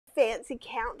fancy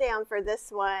countdown for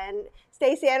this one.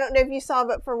 Stacy, I don't know if you saw,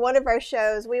 but for one of our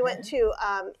shows, we went to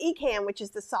eCam, which is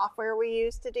the software we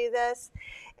use to do this.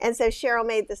 And so Cheryl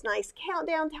made this nice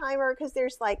countdown timer because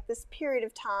there's like this period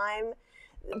of time,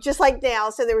 just like now.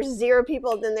 So there was 0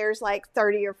 people, then there's like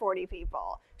 30 or 40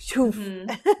 people.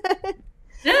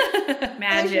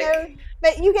 Magic.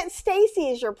 But you get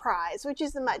Stacy as your prize, which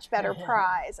is a much better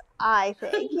prize, I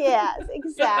think. Yes,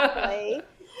 exactly.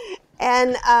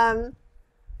 And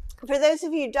for those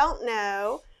of you who don't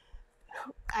know,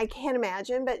 I can't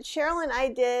imagine, but Cheryl and I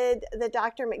did the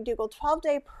Dr. McDougall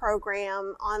 12-day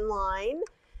program online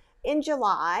in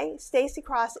July. Stacy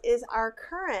Cross is our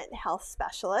current health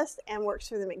specialist and works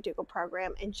for the McDougall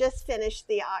program and just finished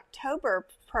the October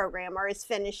program, or is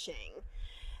finishing.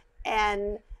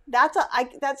 And that's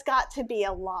got to be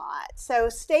a lot. So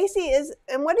Stacy is,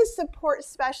 and what does support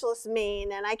specialist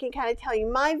mean? And I can kind of tell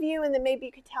you my view, and then maybe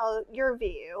you could tell your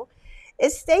view.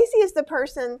 Is Stacy is the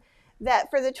person that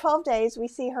for the 12 days we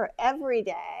see her every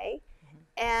day,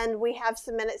 and we have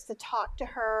some minutes to talk to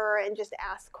her and just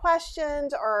ask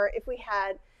questions, or if we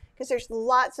had, because there's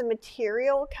lots of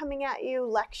material coming at you,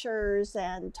 lectures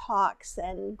and talks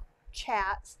and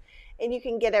chats, and you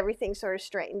can get everything sort of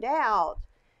straightened out.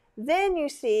 Then you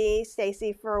see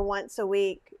Stacy for once a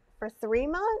week for 3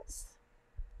 months,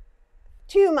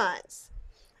 2 months.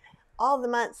 All the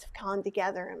months have gone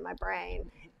together in my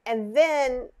brain. And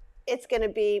then it's going to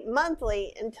be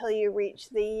monthly until you reach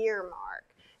the year mark.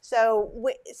 So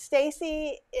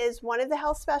Stacy is one of the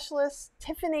health specialists.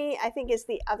 Tiffany, I think, is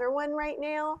the other one right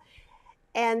now.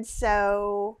 And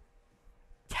so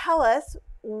tell us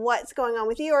what's going on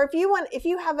with you, or if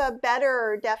you have a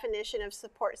better definition of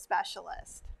support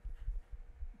specialist.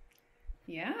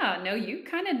 Yeah, no, you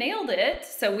kind of nailed it.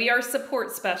 So we are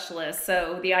support specialists.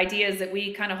 So the idea is that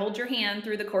we kind of hold your hand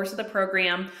through the course of the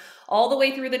program, all the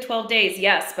way through the 12 days,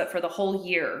 yes, but for the whole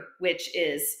year, which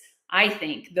is, I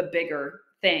think, the bigger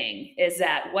thing, is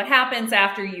that what happens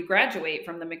after you graduate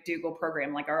from the McDougall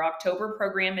program. Like our October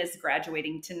program is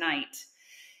graduating tonight.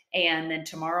 And then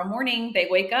tomorrow morning they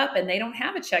wake up and they don't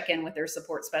have a check-in with their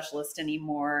support specialist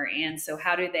anymore. And so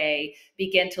how do they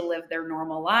begin to live their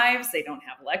normal lives? They don't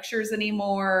have lectures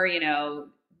anymore. You know,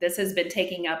 this has been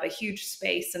taking up a huge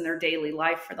space in their daily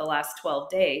life for the last 12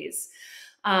 days.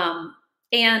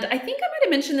 And I think I might have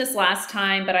mentioned this last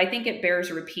time, but I think it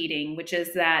bears repeating, which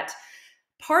is that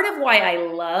part of why I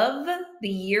love the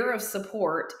year of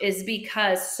support is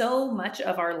because so much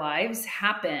of our lives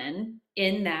happen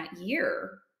in that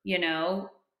year. You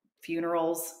know,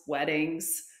 funerals,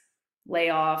 weddings,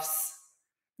 layoffs,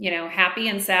 you know, happy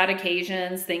and sad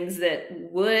occasions, things that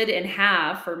would and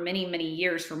have for many, many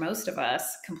years for most of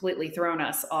us completely thrown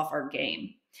us off our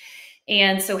game.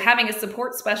 And so having a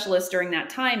support specialist during that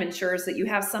time ensures that you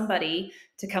have somebody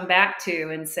to come back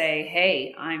to and say,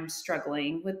 hey, I'm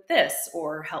struggling with this,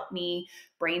 or help me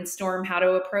brainstorm how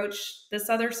to approach this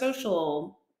other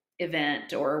social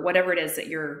event, or whatever it is that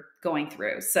you're going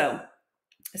through.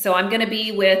 So I'm going to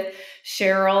be with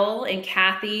Cheryl and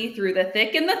Kathy through the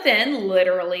thick and the thin,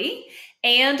 literally,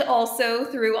 and also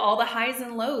through all the highs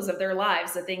and lows of their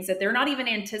lives, the things that they're not even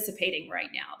anticipating right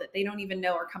now, that they don't even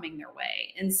know are coming their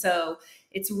way. And so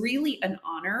it's really an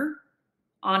honor,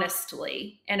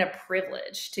 honestly, and a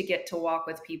privilege to get to walk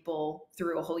with people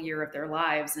through a whole year of their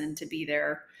lives and to be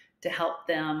there to help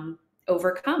them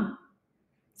overcome.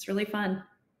 It's really fun.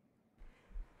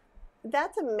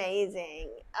 That's amazing.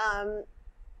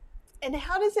 And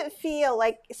how does it feel?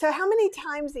 Like, so how many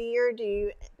times a year do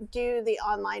you do the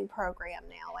online program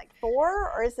now? Like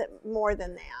 4, or is it more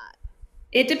than that?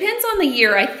 It depends on the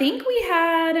year. I think we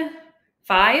had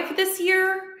 5 this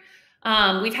year.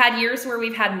 We've had years where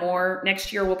we've had more.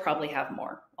 Next year, we'll probably have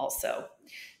more also,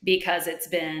 because it's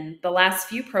been, the last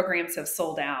few programs have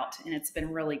sold out and it's been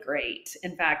really great.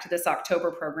 In fact, this October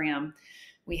program,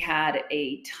 we had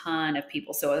a ton of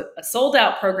people. So a sold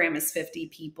out program is 50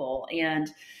 people. And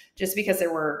just because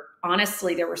there were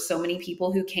so many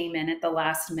people who came in at the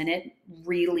last minute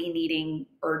really needing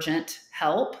urgent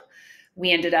help,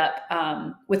 we ended up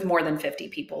with more than 50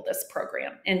 people this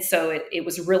program. And so it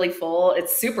was really full.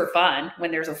 It's super fun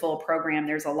when there's a full program.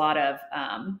 There's a lot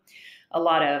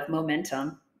of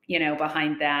momentum, you know,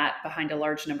 behind a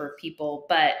large number of people.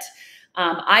 But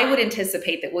I would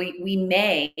anticipate that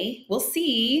we'll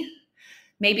see,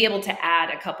 may be able to add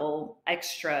a couple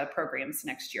extra programs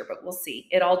next year, but we'll see.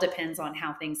 It all depends on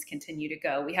how things continue to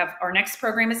go. Our next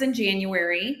program is in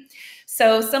January.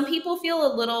 So some people feel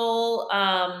a little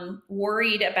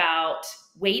worried about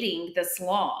waiting this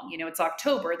long. You know, it's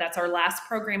October. That's our last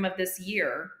program of this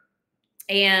year.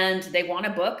 and they want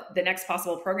to book the next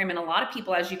possible program. And a lot of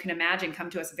people, as you can imagine,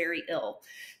 come to us very ill.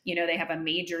 They have a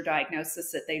major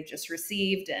diagnosis that they've just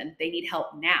received and they need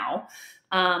help now.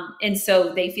 And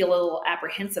so they feel a little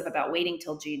apprehensive about waiting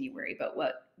till January. But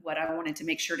what I wanted to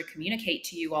make sure to communicate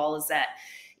to you all is that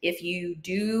if you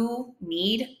do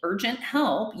need urgent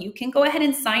help, you can go ahead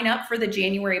and sign up for the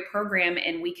January program,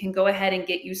 and we can go ahead and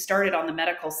get you started on the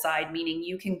medical side, meaning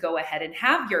you can go ahead and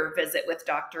have your visit with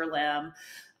Dr. Lim,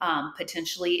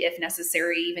 potentially, if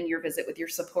necessary, even your visit with your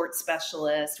support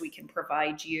specialist. We can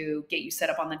get you set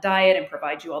up on the diet and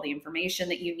provide you all the information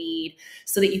that you need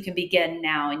so that you can begin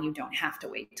now and you don't have to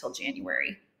wait till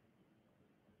January.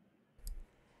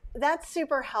 That's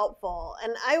super helpful.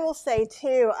 And I will say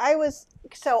too,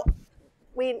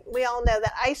 we all know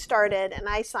that I started and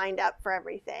I signed up for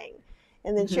everything,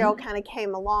 and then Cheryl kind of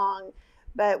came along.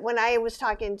 But when I was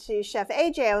talking to Chef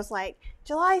AJ, I was like,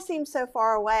 July seems so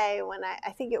far away, when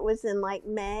I think it was in like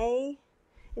May.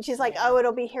 And she's like, oh,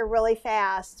 it'll be here really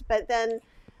fast. But then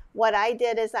what I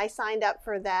did is I signed up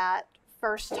for that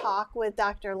first talk with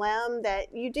Dr. Lim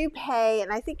that you do pay.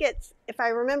 And I think it's, if I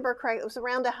remember correctly, it was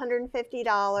around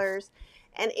 $150.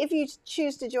 And if you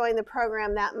choose to join the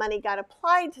program, that money got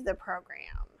applied to the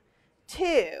program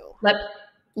too.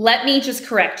 Let me just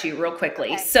correct you real quickly.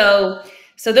 Okay.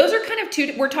 So those are kind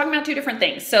of we're talking about two different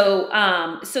things. So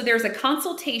there's a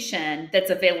consultation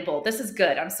that's available. This is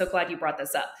good. I'm so glad you brought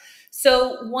this up.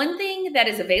 So one thing that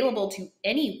is available to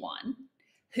anyone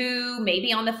who may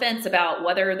be on the fence about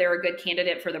whether they're a good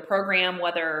candidate for the program,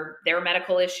 whether their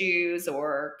medical issues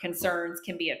or concerns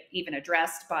can be even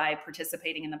addressed by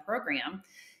participating in the program,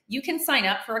 you can sign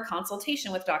up for a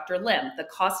consultation with Dr. Lim. The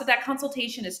cost of that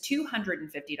consultation is $250.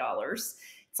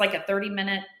 It's like a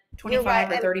 30-minute,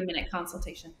 25 or 30-minute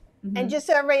consultation. And just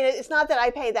so everybody knows, it's not that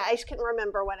I paid that. I just couldn't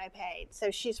remember what I paid.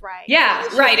 So she's right. Yeah,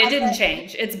 right. It didn't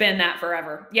change. It's been that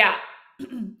forever. Yeah.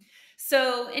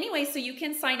 So anyway, so you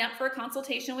can sign up for a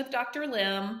consultation with Dr.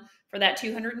 Lim for that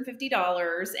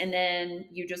 $250. And then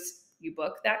you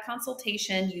book that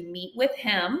consultation, you meet with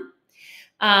him.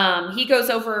 He goes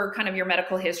over kind of your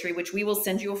medical history, which we will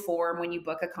send you a form when you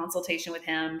book a consultation with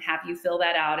him, have you fill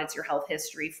that out. It's your health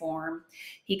history form.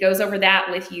 He goes over that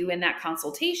with you in that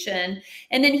consultation.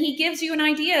 And then he gives you an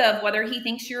idea of whether he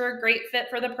thinks you're a great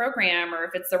fit for the program or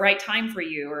if it's the right time for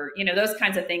you, or, those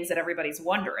kinds of things that everybody's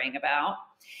wondering about.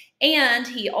 And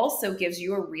he also gives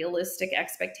you a realistic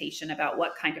expectation about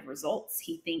what kind of results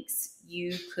he thinks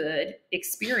you could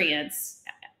experience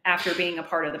after being a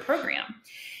part of the program.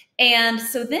 And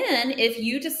so then if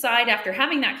you decide after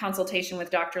having that consultation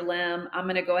with Dr. Lim, I'm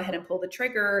going to go ahead and pull the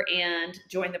trigger and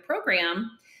join the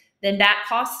program, then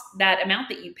that amount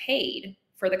that you paid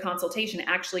for the consultation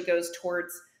actually goes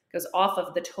off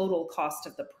of the total cost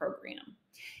of the program.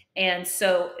 And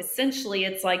so essentially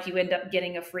it's like you end up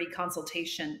getting a free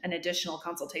consultation, an additional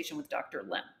consultation with Dr.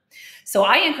 Lim. So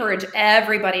I encourage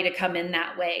everybody to come in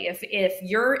that way. If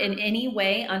you're in any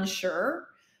way unsure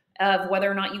of whether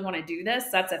or not you want to do this,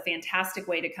 that's a fantastic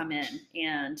way to come in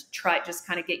and try, just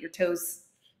kind of get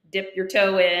dip your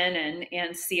toe in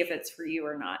and see if it's for you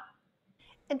or not.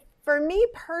 And for me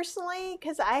personally,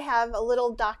 because I have a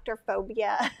little doctor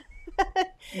phobia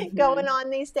going on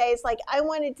these days, like I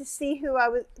wanted to see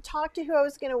talk to who I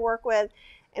was going to work with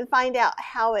and find out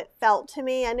how it felt to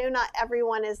me. I know not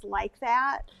everyone is like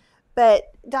that, but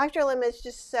Dr. Lim is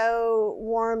just so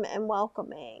warm and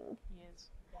welcoming.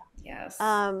 Yes.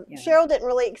 Cheryl didn't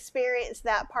really experience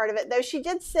that part of it, though she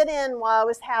did sit in while I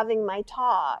was having my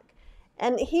talk.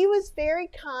 And he was very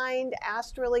kind,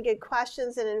 asked really good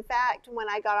questions. And in fact, when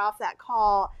I got off that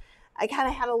call, I kind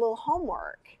of had a little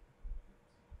homework.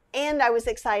 And I was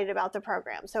excited about the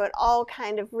program. So it all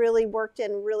kind of really worked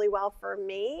in really well for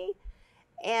me.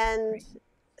 And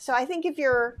so I think if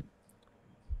you're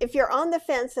on the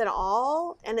fence at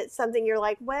all, and it's something you're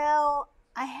like, well,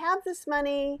 I have this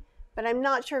money, but I'm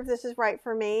not sure if this is right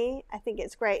for me, I think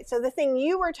it's great. So the thing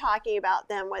you were talking about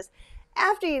then was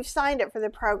after you've signed up for the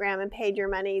program and paid your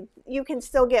money, you can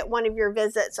still get one of your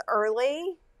visits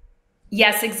early.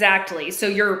 Yes, exactly. So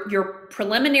your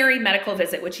preliminary medical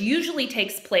visit, which usually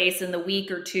takes place in the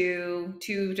week or 2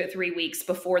 to 3 weeks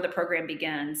before the program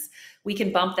begins, we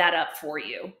can bump that up for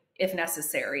you if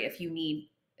necessary, if you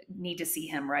need to see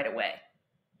him right away.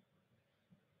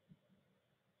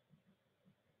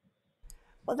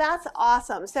 Well, that's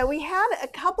awesome. So we had a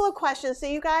couple of questions. So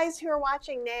you guys who are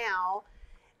watching now,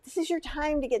 this is your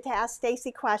time to get to ask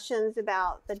Stacy questions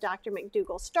about the Dr.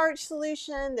 McDougall Starch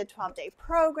Solution, the 12-day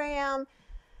program,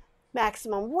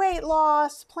 maximum weight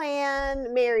loss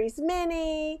plan, Mary's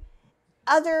Mini.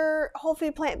 other whole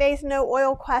food plant-based no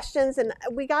oil questions, and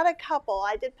we got a couple.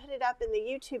 I did put it up in the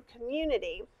YouTube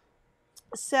community.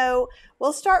 So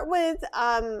we'll start with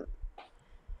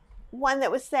one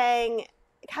that was saying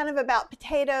kind of about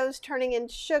potatoes turning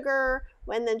into sugar,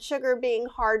 when then sugar being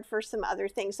hard for some other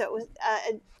things. So it was,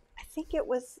 I think it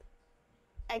was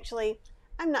actually,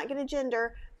 I'm not going to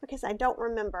gender because I don't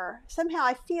remember. Somehow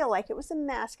I feel like it was a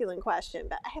masculine question,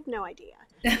 but I have no idea.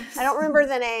 I don't remember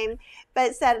the name,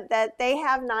 but it said that they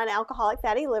have non-alcoholic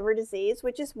fatty liver disease,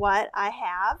 which is what I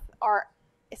have, or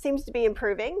it seems to be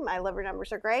improving. My liver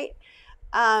numbers are great.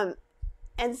 And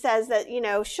says that, you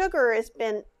know, sugar is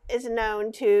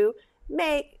known to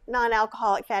make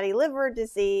non-alcoholic fatty liver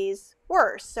disease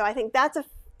worse. So I think that's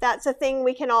a thing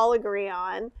we can all agree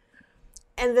on.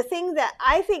 And the thing that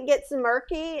I think gets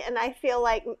murky, and I feel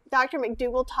like Dr.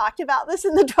 McDougall talked about this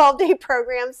in the 12-day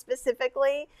program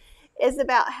specifically, is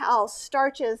about how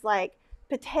starches like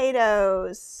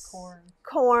potatoes,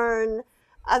 corn,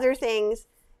 other things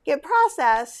get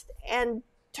processed and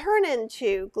turn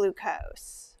into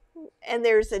glucose. And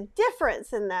there's a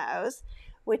difference in those,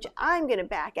 which I'm going to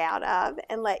back out of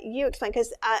and let you explain,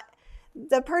 because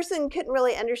the person couldn't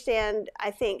really understand, I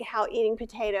think, how eating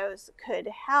potatoes could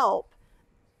help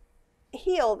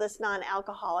heal this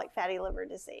non-alcoholic fatty liver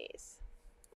disease.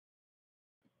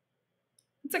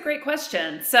 It's a great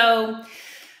question. So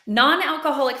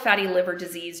non-alcoholic fatty liver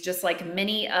disease, just like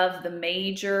many of the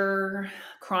major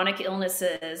chronic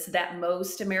illnesses that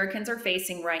most Americans are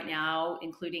facing right now,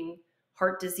 including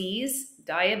heart disease,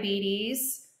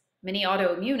 diabetes, many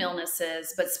autoimmune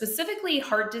illnesses, but specifically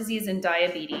heart disease and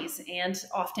diabetes, and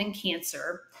often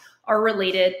cancer, are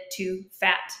related to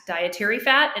fat, dietary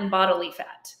fat and bodily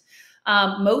fat.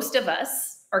 Most of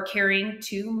us are carrying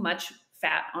too much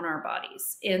fat on our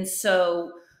bodies. And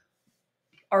so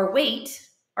our weight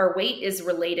is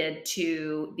related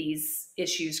to these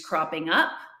issues cropping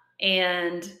up.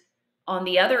 And on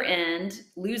the other end,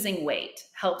 losing weight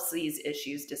helps these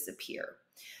issues disappear.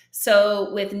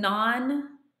 So with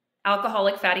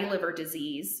non-alcoholic fatty liver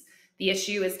disease, the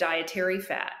issue is dietary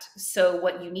fat. So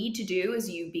what you need to do is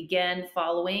you begin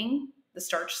following the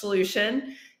Starch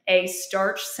Solution, a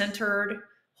starch-centered,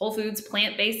 whole foods,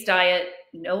 plant-based diet,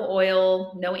 no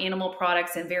oil, no animal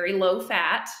products, and very low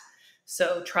fat.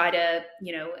 So try to,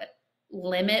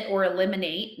 limit or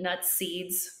eliminate nuts,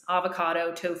 seeds,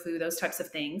 avocado, tofu, those types of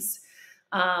things,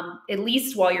 at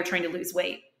least while you're trying to lose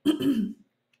weight.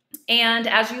 And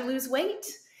as you lose weight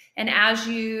and as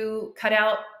you cut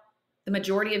out the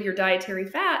majority of your dietary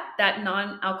fat, that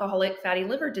non-alcoholic fatty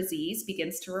liver disease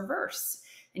begins to reverse.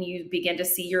 And you begin to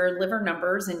see your liver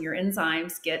numbers and your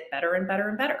enzymes get better and better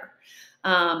and better.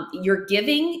 You're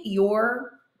giving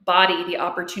your body the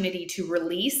opportunity to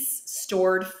release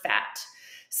stored fat.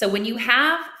 So when you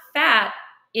have fat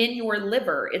in your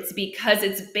liver, it's because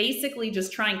it's basically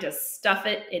just trying to stuff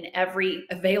it in every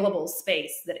available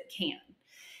space that it can.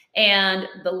 And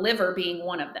the liver being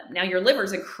one of them. Now, your liver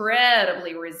is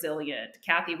incredibly resilient.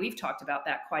 Kathy, we've talked about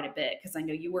that quite a bit because I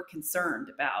know you were concerned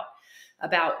about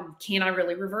can I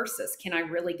really reverse this? Can I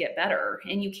really get better?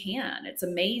 And you can. It's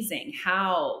amazing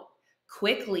how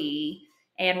quickly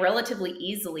and relatively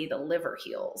easily the liver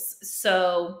heals.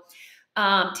 So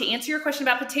to answer your question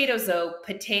about potatoes, though,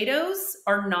 potatoes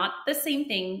are not the same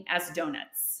thing as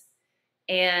donuts.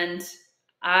 And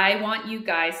I want you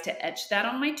guys to etch that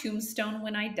on my tombstone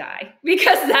when I die,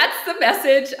 because that's the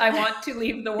message I want to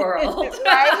leave the world.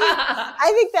 Right?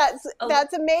 I think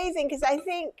that's amazing, because I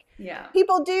think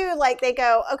people do, like, they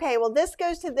go, okay, well, this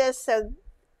goes to this. So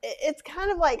it's kind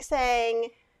of like saying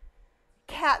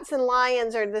cats and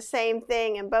lions are the same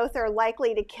thing and both are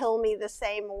likely to kill me the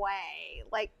same way.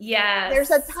 Like, there's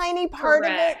a tiny part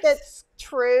of it that's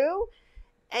true.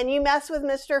 And you mess with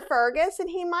Mr. Fergus, and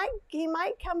he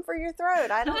might come for your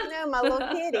throat. I don't know, my little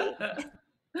kitty.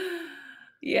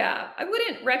 Yeah, I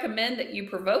wouldn't recommend that you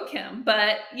provoke him,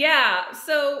 but yeah,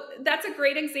 so that's a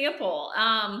great example.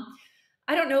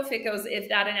 I don't know if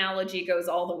that analogy goes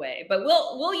all the way, but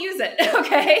we'll use it.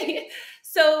 Okay.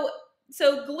 So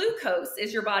glucose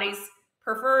is your body's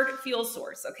preferred fuel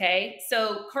source. Okay.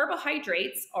 So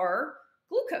carbohydrates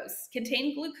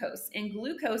contain glucose, and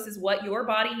glucose is what your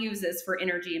body uses for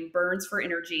energy and burns for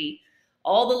energy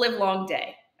all the live long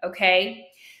day. Okay.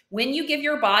 When you give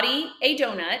your body a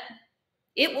donut,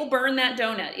 it will burn that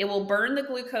donut. It will burn the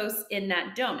glucose in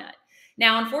that donut.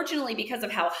 Now, unfortunately, because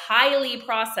of how highly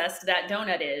processed that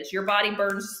donut is, your body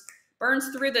burns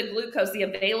through the glucose, the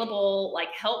available,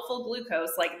 like, helpful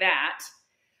glucose like that.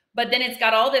 But then it's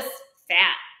got all this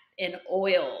fat and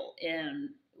oil and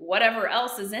whatever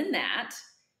else is in that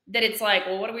it's like,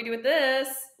 well, what do we do with this?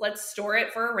 Let's store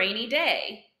it for a rainy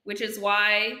day. which is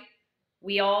why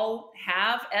we all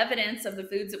have evidence of the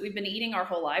foods that we've been eating our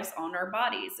whole lives on our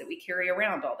bodies that we carry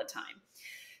around all the time.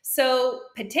 So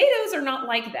potatoes are not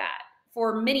like that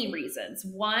for many reasons.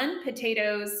 One,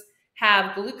 potatoes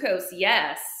have glucose,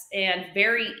 yes, and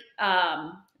very,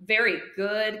 very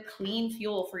good, clean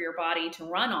fuel for your body to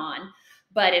run on.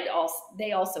 But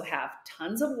they also have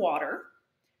tons of water,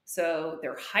 so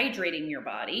they're hydrating your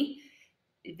body.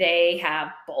 They have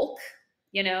bulk.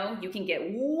 You know, you can get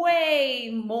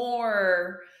way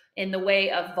more in the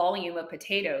way of volume of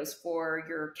potatoes for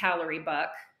your calorie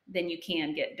buck than you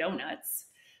can get donuts.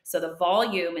 So the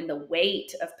volume and the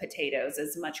weight of potatoes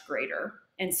is much greater.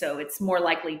 And so it's more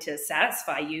likely to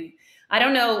satisfy you. I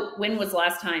don't know when was the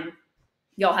last time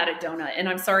y'all had a donut. And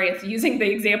I'm sorry if using the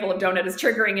example of donut is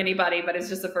triggering anybody, but it's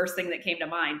just the first thing that came to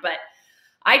mind. But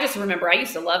I just remember I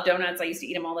used to love donuts. I used to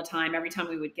eat them all the time. Every time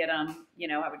we would get them, you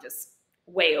know, I would just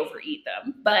way overeat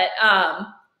them. But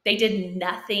they did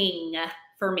nothing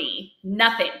for me.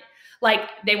 Nothing. Like,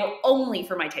 they were only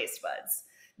for my taste buds.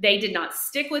 They did not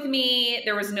stick with me.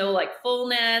 There was no like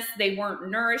fullness. They weren't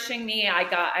nourishing me.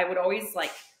 I would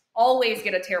always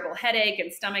get a terrible headache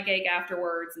and stomach ache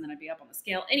afterwards. And then I'd be up on the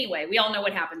scale. Anyway, we all know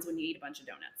what happens when you eat a bunch of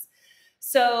donuts.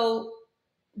 So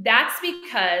that's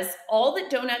because all that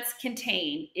donuts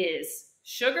contain is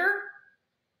sugar,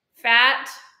 fat,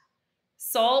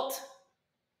 salt,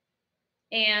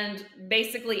 and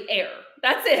basically air.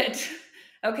 That's it.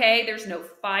 Okay. There's no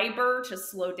fiber to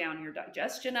slow down your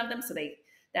digestion of them. So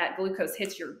that glucose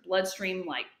hits your bloodstream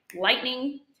like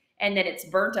lightning, and then it's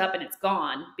burnt up and it's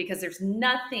gone because there's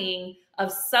nothing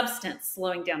of substance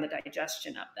slowing down the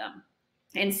digestion of them.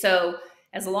 And so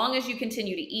as long as you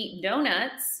continue to eat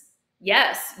donuts,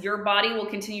 yes, your body will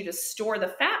continue to store the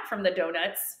fat from the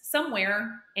donuts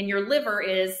somewhere, and your liver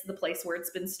is the place where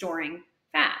it's been storing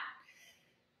fat.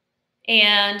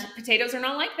 And potatoes are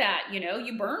not like that. You know,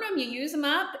 you burn them, you use them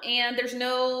up, and there's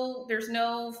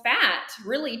no fat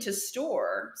really to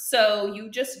store. So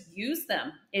you just use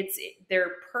them.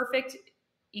 They're perfect,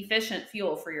 efficient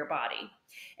fuel for your body.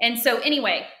 And so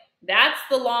anyway, that's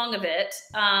the long of it.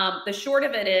 The short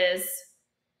of it is,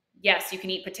 yes, you can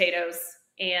eat potatoes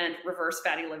and reverse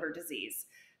fatty liver disease.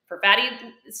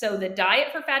 So the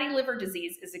diet for fatty liver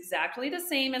disease is exactly the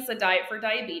same as the diet for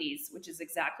diabetes, which is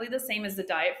exactly the same as the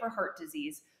diet for heart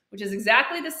disease, which is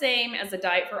exactly the same as the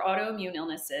diet for autoimmune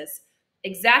illnesses,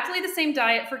 exactly the same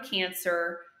diet for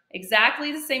cancer,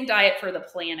 exactly the same diet for the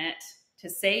planet, to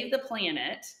save the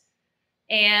planet.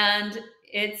 And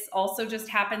it's also just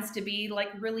happens to be like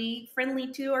really friendly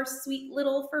to our sweet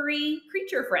little furry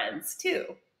creature friends too.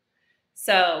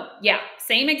 So yeah,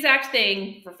 same exact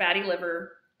thing for fatty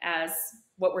liver as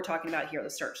what we're talking about here, the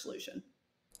starch solution.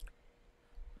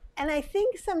 And I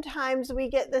think sometimes I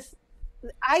get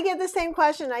the same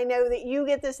question. I know that you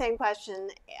get the same question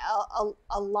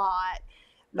a lot,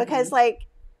 because like,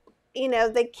 you know,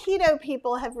 the keto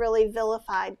people have really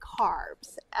vilified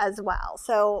carbs as well.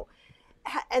 So,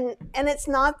 and it's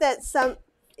not that some,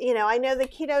 you know, I know the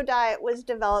keto diet was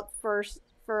developed for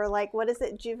like, what is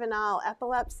it? Juvenile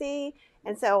epilepsy.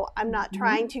 And so I'm not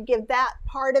trying to give that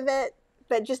part of it,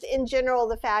 but just in general,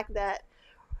 the fact that,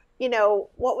 you know,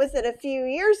 what was it, a few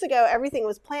years ago, everything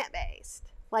was plant-based.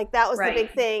 Like, that was the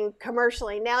big thing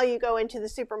commercially. Now you go into the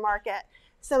supermarket,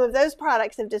 some of those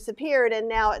products have disappeared, and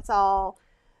now it's all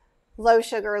low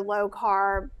sugar, low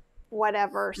carb,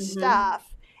 whatever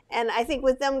stuff. And I think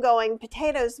with them going,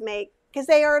 potatoes because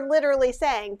they are literally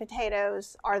saying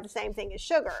potatoes are the same thing as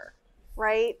sugar,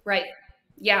 right? Right.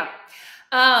 Yeah.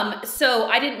 So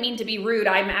I didn't mean to be rude.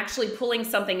 I'm actually pulling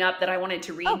something up that I wanted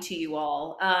to read to you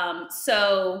all.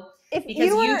 So if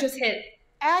because you just hit,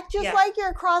 act just like you're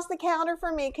across the counter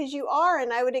from me, because you are,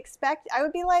 and I would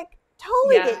be like,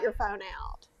 totally get your phone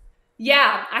out.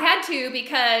 Yeah, I had to,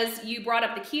 because you brought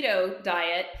up the keto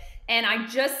diet, and I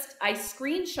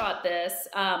screenshot this.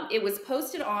 It was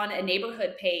posted on a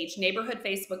neighborhood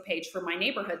Facebook page for my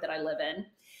neighborhood that I live in.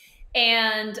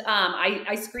 And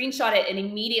I screenshot it and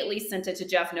immediately sent it to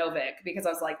Jeff Novick, because I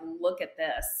was like, look at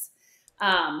this.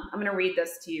 I'm going to read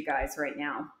this to you guys right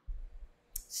now.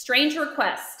 Strange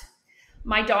request.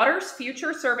 My daughter's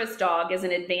future service dog is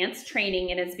in advanced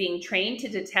training and is being trained to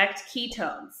detect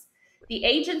ketones. The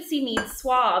agency needs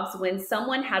swabs when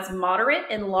someone has moderate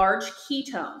and large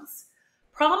ketones.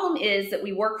 Problem is that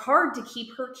we work hard to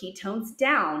keep her ketones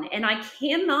down, and I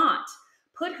cannot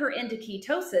put her into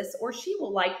ketosis or she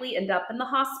will likely end up in the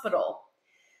hospital.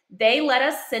 They let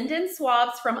us send in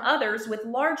swabs from others with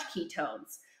large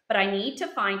ketones, but I need to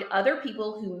find other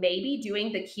people who may be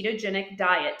doing the ketogenic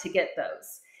diet to get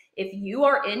those. If you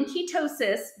are in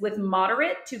ketosis with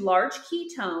moderate to large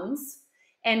ketones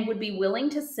and would be willing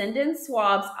to send in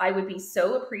swabs, I would be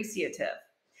so appreciative.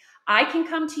 I can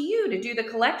come to you to do the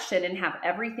collection and have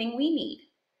everything we need.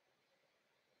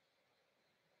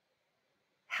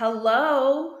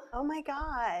 Hello? Oh my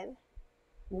God.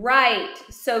 Right.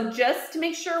 So just to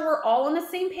make sure we're all on the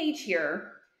same page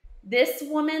here, this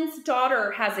woman's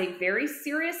daughter has a very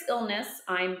serious illness.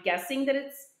 I'm guessing that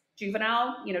it's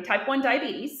juvenile, type 1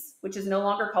 diabetes, which is no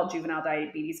longer called juvenile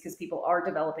diabetes because people are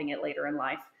developing it later in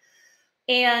life.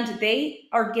 And they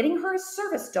are getting her a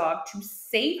service dog to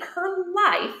save her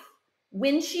life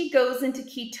when she goes into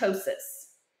ketosis.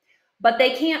 But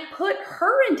they can't put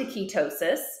her into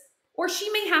ketosis, or she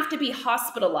may have to be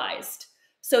hospitalized.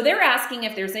 So they're asking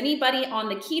if there's anybody on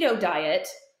the keto diet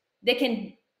that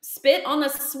can spit on the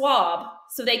swab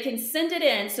so they can send it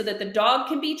in so that the dog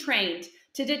can be trained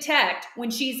to detect when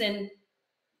she's in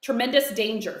tremendous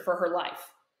danger for her life.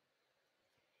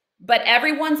 But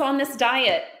everyone's on this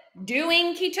diet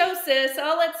doing ketosis.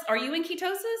 Are you in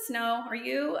ketosis? No. Are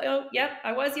you? Oh, yep,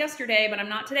 I was yesterday, but I'm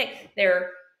not today.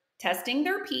 They're testing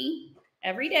their pee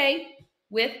every day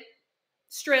with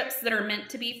strips that are meant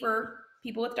to be for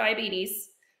people with diabetes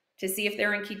to see if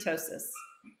they're in ketosis.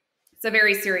 It's a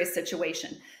very serious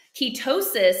situation.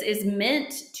 Ketosis is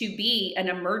meant to be an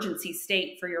emergency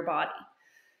state for your body.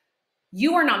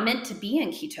 You are not meant to be in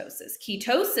ketosis.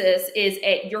 Ketosis is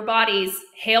your body's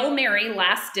Hail Mary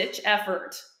last-ditch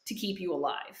effort to keep you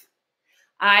alive.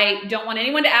 I don't want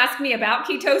anyone to ask me about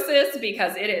ketosis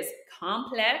because it is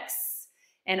complex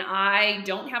and I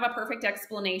don't have a perfect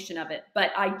explanation of it.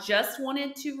 But I just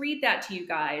wanted to read that to you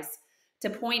guys to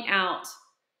point out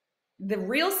the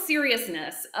real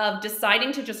seriousness of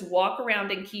deciding to just walk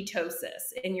around in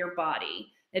ketosis in your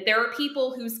body. That there are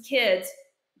people whose kids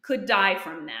could die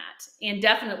from that and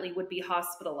definitely would be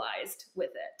hospitalized with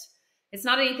it. It's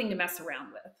not anything to mess around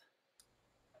with.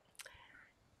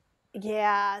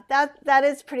 Yeah, that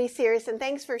is pretty serious. And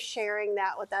thanks for sharing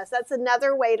that with us. That's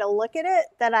another way to look at it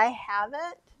that I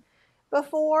haven't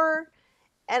before.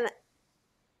 And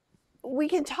we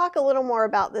can talk a little more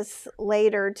about this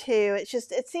later too.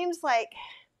 It seems like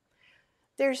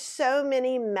there's so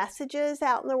many messages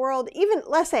out in the world. Even,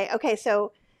 let's say, okay,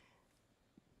 so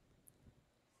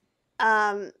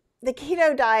the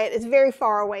keto diet is very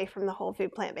far away from the whole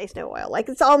food, plant-based, no oil. Like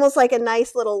it's almost like a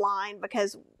nice little line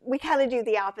because we kind of do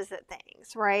the opposite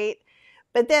things, right?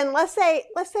 But then let's say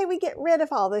we get rid of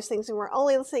all those things and we're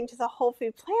only listening to the whole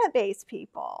food, plant-based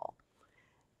people.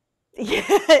 Yeah,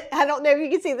 I don't know if you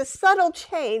can see the subtle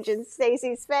change in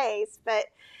Stacy's face, but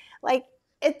like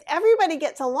everybody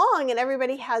gets along and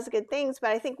everybody has good things.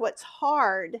 But I think what's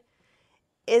hard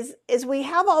is we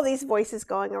have all these voices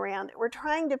going around. We're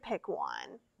trying to pick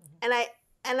one.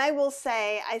 And I will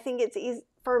say, I think it's easy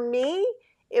for me.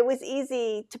 It was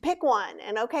easy to pick one.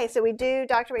 And okay, so we do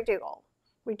Dr. McDougall.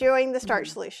 We're doing the Starch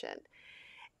solution.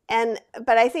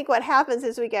 But I think what happens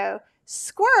is we go,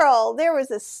 squirrel, there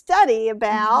was a study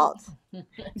about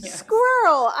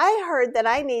squirrel. I heard that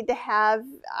I need to have,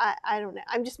 I don't know,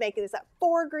 I'm just making this up,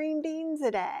 4 green beans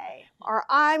a day, or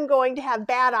I'm going to have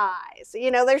bad eyes.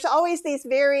 There's always these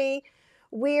very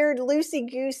weird,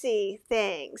 loosey-goosey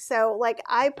things. So, like,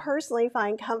 I personally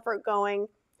find comfort going,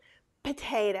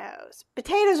 potatoes.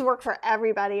 Potatoes work for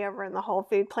everybody over in the whole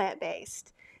food,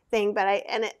 plant-based thing. But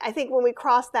I think when we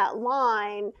cross that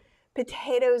line,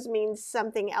 potatoes means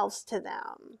something else to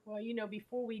them. Well,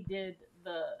 before we did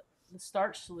the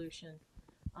starch solution,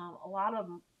 a lot of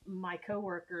my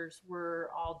coworkers were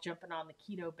all jumping on the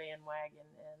keto bandwagon,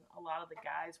 and a lot of the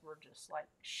guys were just like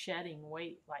shedding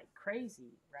weight like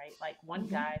crazy, right? Like one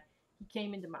guy, he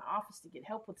came into my office to get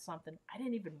help with something. I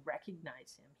didn't even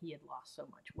recognize him. He had lost so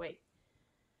much weight.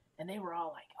 And they were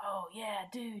all like, oh, yeah,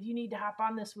 dude, you need to hop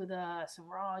on this with us. And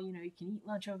we're all, you can eat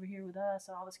lunch over here with us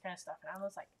and all this kind of stuff. And I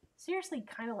was like, seriously,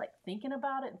 kind of like thinking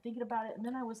about it. And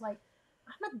then I was like,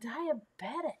 I'm a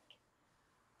diabetic.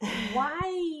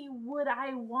 Why would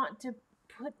I want to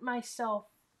put myself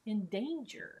in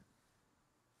danger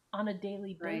on a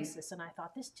daily basis? And I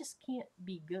thought, this just can't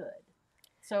be good.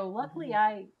 So luckily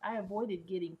I avoided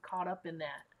getting caught up in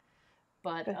that.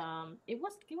 But it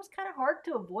was kind of hard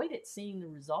to avoid it, seeing the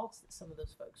results that some of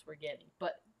those folks were getting.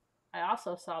 But I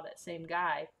also saw that same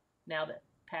guy now that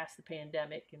past the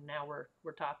pandemic, and now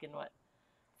we're talking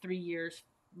 3 years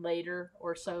later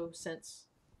or so since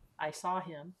I saw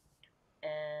him,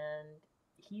 and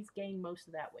he's gained most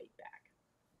of that weight back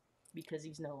because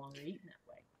he's no longer eating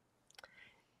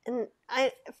that way.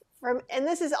 And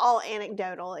this is all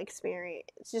anecdotal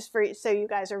experience, just so you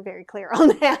guys are very clear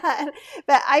on that.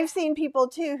 But I've seen people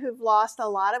too who've lost a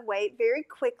lot of weight very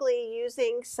quickly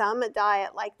using some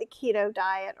diet like the keto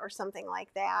diet or something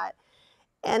like that.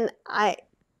 And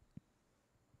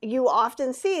you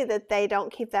often see that they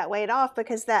don't keep that weight off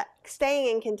because that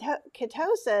staying in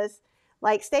ketosis,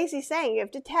 like Stacy's saying, you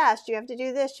have to test, you have to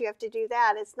do this, you have to do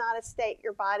that. It's not a state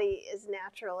your body is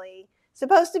naturally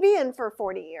supposed to be in for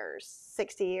 40 years,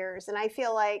 60 years. And I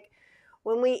feel like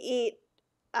when we eat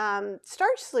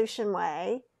starch solution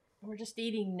whey, we're just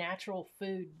eating natural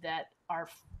food that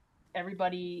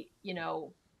everybody,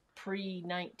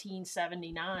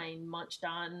 pre-1979 munched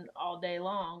on all day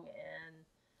long. And,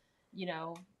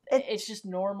 it's just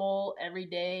normal,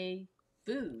 everyday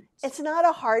food. It's not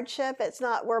a hardship. It's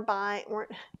not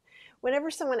whenever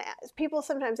people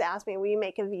sometimes ask me, will you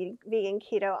make a vegan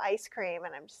keto ice cream?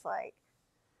 And I'm just like,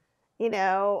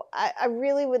 I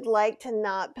really would like to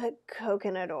not put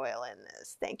coconut oil in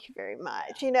this. Thank you very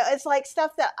much. It's like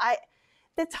stuff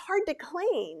that's hard to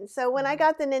clean. So when I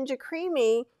got the Ninja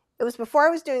Creamy, it was before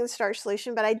I was doing the starch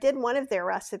solution, but I did one of their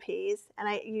recipes and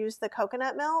I used the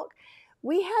coconut milk.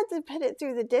 We had to put it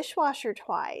through the dishwasher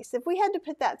twice. If we had to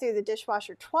put that through the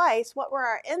dishwasher twice, what were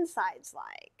our insides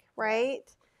like, right?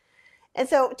 And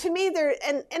so to me,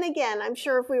 and again, I'm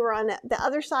sure if we were on the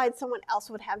other side, someone else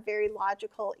would have very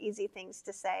logical, easy things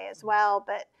to say as well.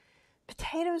 But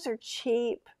potatoes are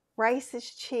cheap. Rice is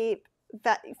cheap.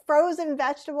 Frozen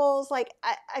vegetables, like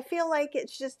I feel like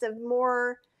it's just a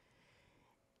more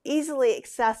easily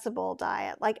accessible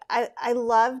diet. Like I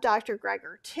love Dr.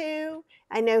 Greger too.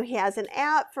 I know he has an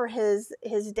app for his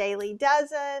daily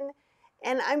dozen,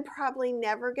 and I'm probably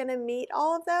never going to meet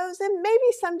all of those. And maybe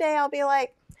someday I'll be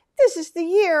like, this is the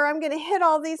year I'm going to hit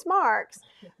all these marks.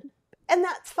 And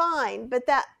that's fine, but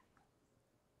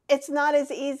it's not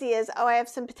as easy as, I have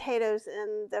some potatoes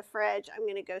in the fridge, I'm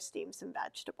going to go steam some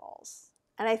vegetables.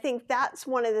 And I think that's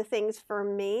one of the things for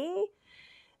me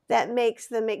that makes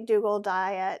the McDougall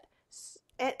diet,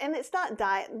 and it's not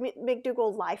diet,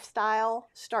 McDougall lifestyle,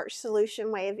 starch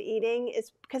solution way of eating,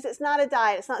 is because it's not a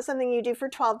diet. It's not something you do for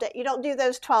 12 days. You don't do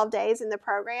those 12 days in the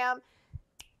program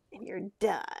and you're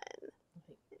done.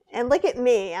 And look at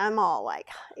me, I'm all like,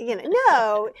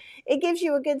 no, it gives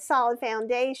you a good solid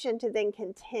foundation to then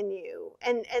continue.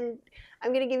 And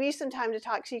I'm going to give you some time to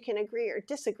talk so you can agree or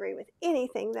disagree with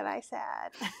anything that I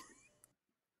said.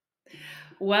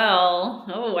 Well,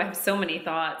 I have so many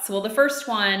thoughts. Well, the first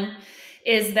one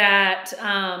is that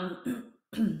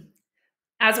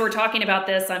as we're talking about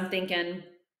this, I'm thinking,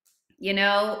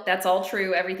 that's all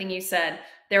true, everything you said.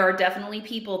 There are definitely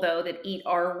people, though, that eat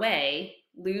our way,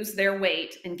 lose their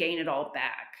weight, and gain it all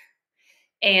back.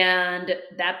 And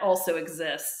that also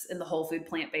exists in the whole food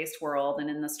plant-based world and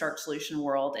in the starch solution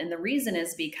world. And the reason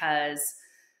is because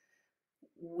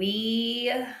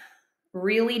we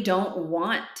really don't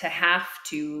want to have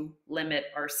to limit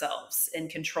ourselves and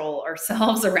control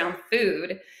ourselves around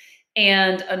food.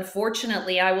 And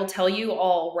unfortunately, I will tell you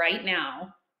all right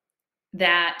now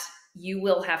that you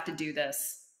will have to do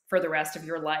this for the rest of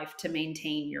your life to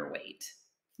maintain your weight.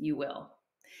 You will.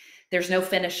 There's no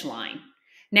finish line.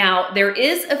 Now, there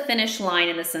is a finish line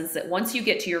in the sense that once you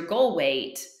get to your goal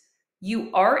weight, you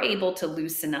are able to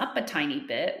loosen up a tiny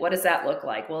bit. What does that look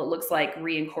like? Well, it looks like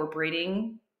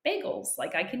reincorporating bagels.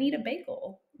 Like I can eat a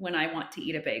bagel when I want to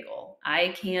eat a bagel.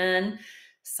 I can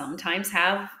sometimes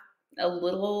have a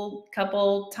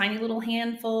couple tiny little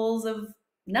handfuls of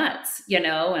nuts, and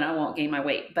I won't gain my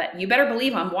weight. But you better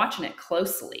believe I'm watching it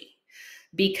closely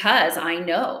because I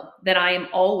know that I am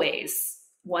always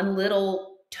one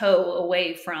little toe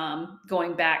away from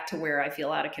going back to where I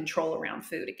feel out of control around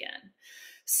food again.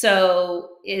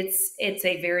 So it's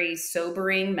a very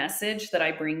sobering message that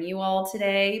I bring you all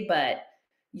today, but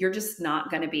you're just not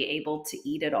going to be able to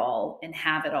eat it all and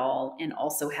have it all and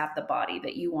also have the body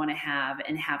that you want to have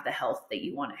and have the health that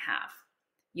you want to have.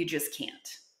 You just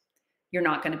can't. You're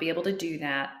not going to be able to do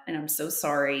that. And I'm so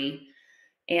sorry.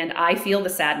 And I feel the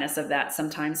sadness of that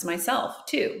sometimes myself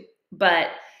too. But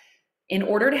in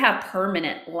order to have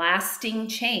permanent, lasting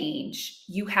change,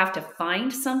 you have to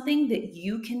find something that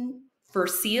you can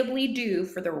foreseeably do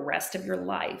for the rest of your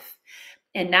life.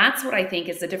 And that's what I think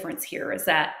is the difference here, is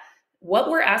that what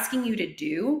we're asking you to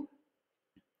do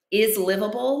is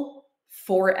livable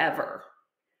forever.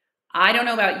 I don't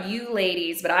know about you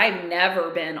ladies, but I've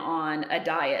never been on a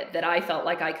diet that I felt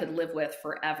like I could live with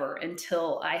forever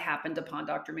until I happened upon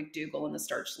Dr. McDougall and the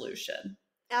starch solution.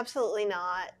 Absolutely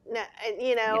not.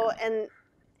 No,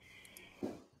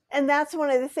 and that's one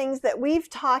of the things that we've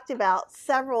talked about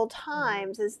several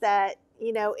times is that,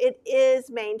 it is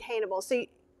maintainable. So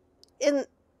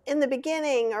in the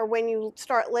beginning, or when you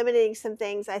start limiting some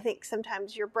things, I think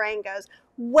sometimes your brain goes,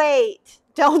 wait,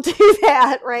 don't do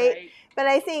that, right? But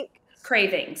I think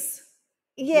cravings.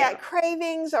 Yeah,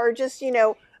 cravings, or just,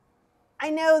 I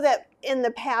know that in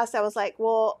the past I was like,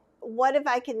 well, what if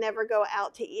I could never go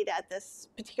out to eat at this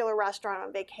particular restaurant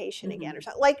on vacation Mm-hmm. again or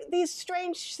something? Like these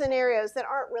strange scenarios that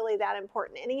aren't really that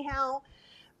important anyhow.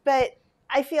 But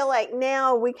I feel like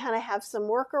now we kind of have some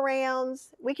workarounds.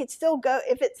 We could still go,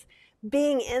 if it's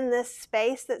being in this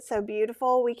space that's so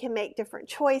beautiful, we can make different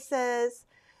choices.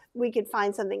 We could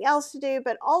find something else to do.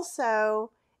 But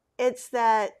also, it's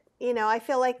that, you know, I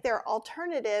feel like there are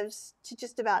alternatives to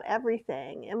just about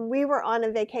everything. And we were on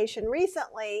a vacation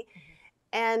recently,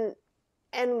 and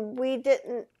we did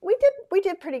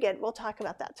pretty good. We'll talk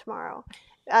about that tomorrow,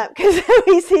 because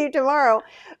we see you tomorrow.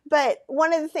 But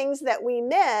one of the things that we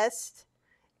missed,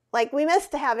 like we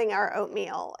missed having our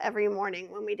oatmeal every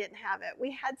morning when we didn't have it.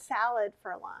 We had salad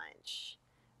for lunch,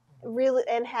 really,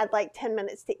 and had like 10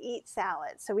 minutes to eat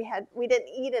salad. So we didn't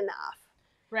eat enough.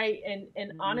 Right.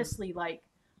 And honestly, like,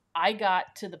 I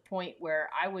got to the point where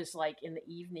I was like in the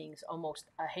evenings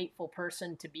almost a hateful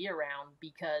person to be around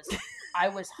because I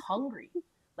was hungry.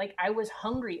 Like I was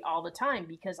hungry all the time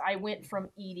because I went from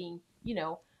eating, you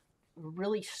know,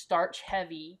 really starch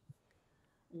heavy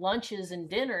lunches and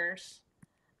dinners,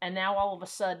 and now all of a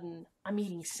sudden I'm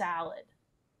eating salad.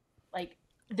 Like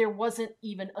there wasn't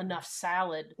even enough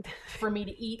salad for me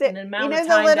to eat in an amount of time. You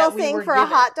know the little that we thing were for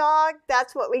given. a hot dog?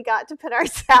 That's what we got to put our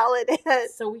salad in.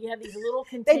 So we had these little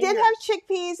containers. They did have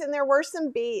chickpeas and there were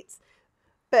some beets,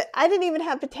 but I didn't even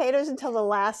have potatoes until the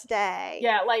last day.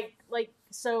 Yeah, like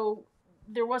so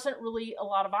there wasn't really a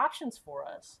lot of options for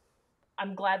us.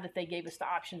 I'm glad that they gave us the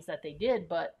options that they did,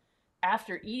 but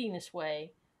after eating this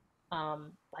way,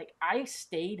 like I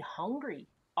stayed hungry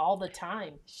all the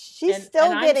time. I'm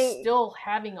still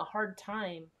having a hard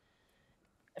time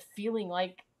feeling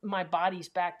like my body's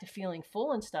back to feeling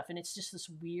full and stuff, and it's just this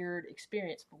weird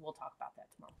experience. But we'll talk about that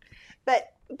tomorrow.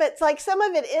 But like some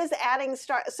of it is adding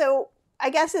starch. So I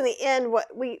guess in the end, what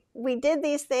we did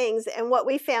these things, and what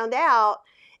we found out,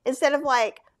 instead of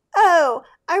like, oh,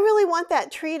 I really want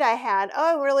that treat I had.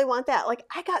 Oh, I really want that. Like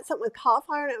I got something with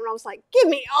cauliflower in it, and I was like, give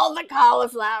me all the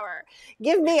cauliflower.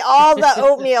 Give me all the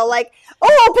oatmeal. Like,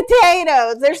 oh,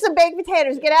 potatoes. There's some baked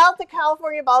potatoes. Get out the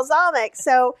California balsamic.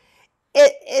 So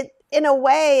it in a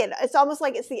way, it's almost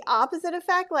like it's the opposite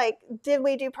effect. Like, did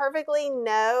we do perfectly?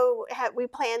 No. We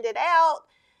planned it out.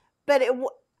 But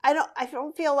I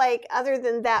don't feel like, other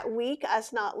than that week,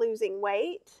 us not losing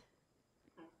weight,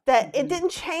 that it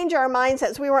didn't change our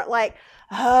mindsets. We weren't like,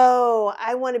 oh,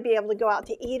 I want to be able to go out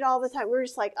to eat all the time. We were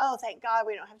just like, oh, thank God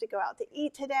we don't have to go out to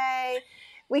eat today.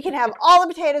 We can have all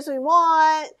the potatoes we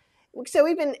want. So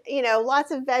we've been, you know,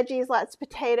 lots of veggies, lots of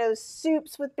potatoes,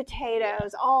 soups with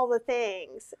potatoes, all the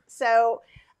things. So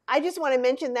I just want to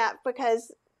mention that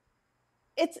because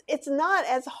it's not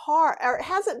as hard, or it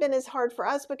hasn't been as hard for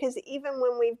us, because even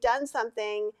when we've done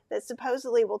something that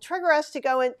supposedly will trigger us to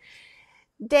go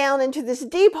down into this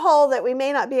deep hole that we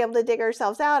may not be able to dig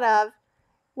ourselves out of,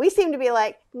 we seem to be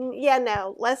like, yeah,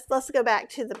 no, let's go back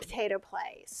to the potato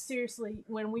place. Seriously,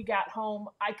 when we got home,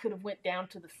 I could have went down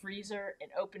to the freezer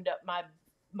and opened up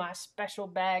my special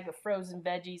bag of frozen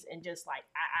veggies and just like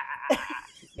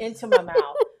into my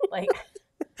mouth. Like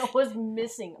I was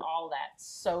missing all that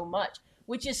so much,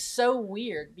 which is so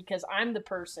weird because I'm the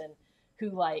person who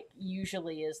like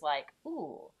usually is like,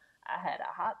 ooh, I had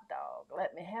a hot dog.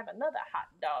 Let me have another hot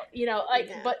dog. You know, like,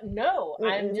 yeah. But no,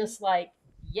 I'm just like,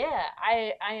 yeah,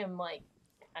 I am like,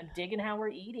 I'm digging how we're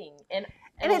eating. And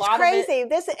it's crazy.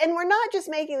 And we're not just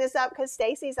making this up because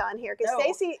Stacy's on here, because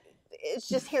Stacy is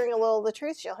just hearing a little of the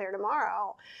truth she'll hear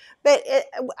tomorrow. But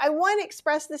I want to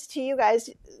express this to you guys,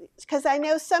 because I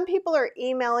know some people are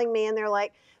emailing me and they're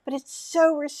like, but it's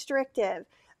so restrictive.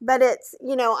 But it's,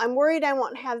 you know, I'm worried I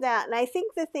won't have that. And I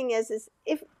think the thing is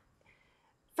if,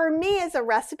 for me as a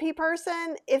recipe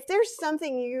person, if there's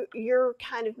something you're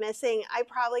kind of missing, I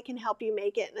probably can help you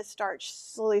make it in a starch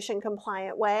solution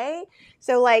compliant way.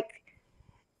 So like,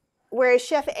 whereas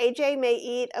Chef AJ may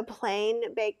eat a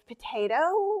plain baked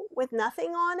potato with nothing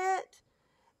on it,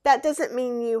 that doesn't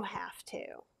mean you have to.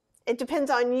 It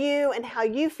depends on you and how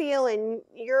you feel and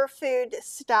your food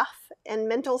stuff and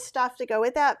mental stuff to go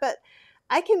with that. But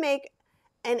I can make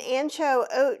an ancho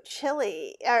oat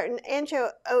chili, or an ancho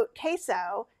oat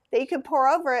queso that you can pour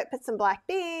over it, put some black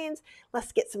beans,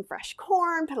 let's get some fresh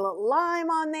corn, put a little lime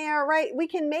on there, right? We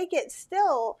can make it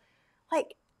still,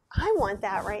 like, I want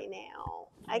that right now.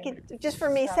 I could, just for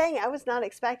me saying, I was not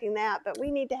expecting that, but we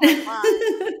need to have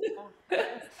fun.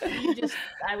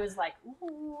 I was like,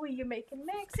 ooh, you're making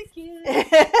Mexican.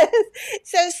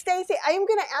 So Stacy, I am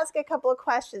going to ask a couple of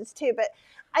questions too, but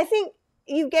I think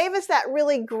you gave us that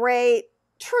really great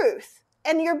truth,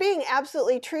 and you're being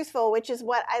absolutely truthful, which is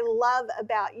what I love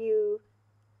about you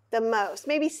the most,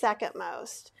 maybe second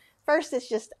most. First, it's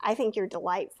just, I think you're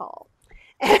delightful.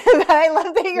 But I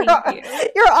love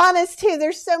that you're honest too.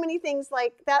 There's so many things,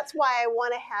 like, that's why I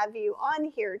want to have you on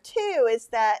here too, is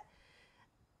that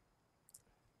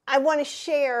I want to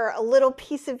share a little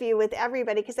piece of you with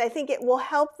everybody, because I think it will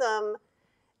help them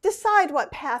decide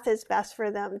what path is best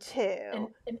for them too.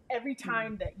 And every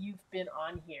time that you've been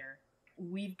on here,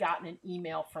 we've gotten an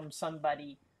email from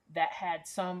somebody that had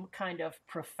some kind of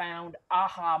profound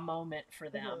aha moment for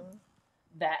them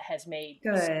that has made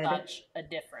such a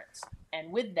difference.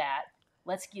 And with that,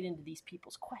 let's get into these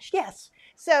people's questions. Yes.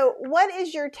 So what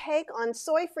is your take on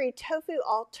soy-free tofu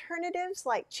alternatives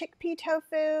like chickpea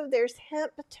tofu? There's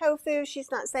hemp tofu. She's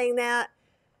not saying that.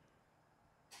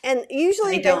 And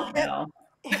usually I don't know.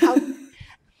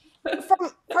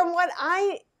 From what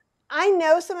I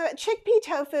know, some of it, chickpea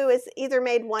tofu is either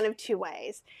made one of two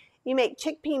ways. You make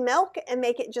chickpea milk and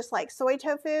make it just like soy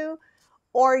tofu,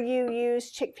 or you use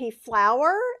chickpea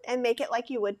flour and make it like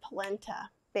you would polenta,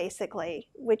 basically,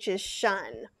 which is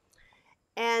shun.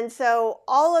 And so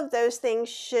all of those things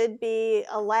should be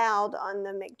allowed on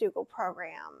the McDougall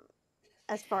program,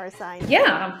 as far as I know.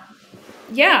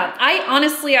 Yeah.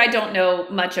 I don't know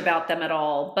much about them at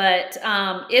all, but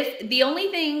if the only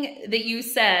thing that you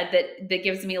said that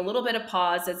gives me a little bit of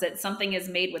pause is that something is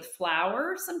made with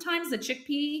flour, sometimes the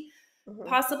chickpea,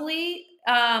 possibly.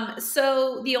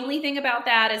 So the only thing about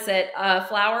that is that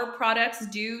flour products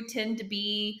do tend to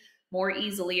be more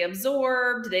easily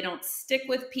absorbed. They don't stick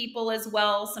with people as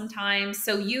well sometimes.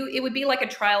 So it would be like a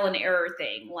trial and error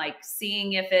thing, like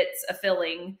seeing if it's a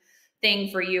filling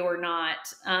thing for you or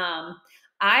not.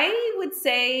 I would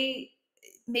say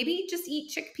maybe just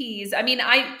eat chickpeas. I mean,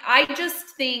 I just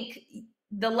think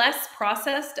the less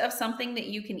processed of something that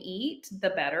you can eat, the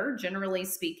better, generally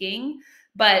speaking.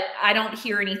 But I don't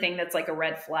hear anything that's like a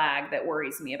red flag that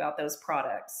worries me about those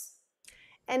products.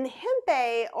 And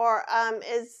hempeh,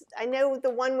 is, I know the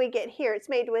one we get here, it's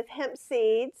made with hemp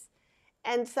seeds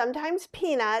and sometimes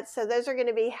peanuts. So those are going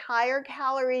to be higher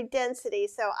calorie density.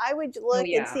 So I would look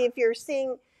and see if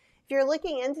you're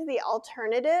looking into the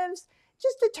alternatives,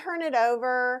 just to turn it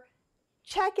over,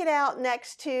 check it out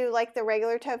next to like the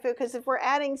regular tofu. Because if we're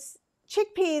adding,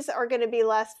 chickpeas are going to be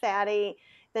less fatty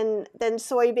than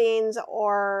soybeans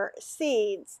or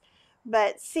seeds,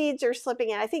 but seeds are slipping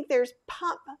in. I think there's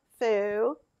pump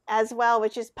fu as well,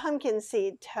 which is pumpkin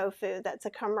seed tofu. That's a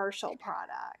commercial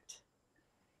product.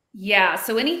 Yeah,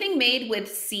 so anything made with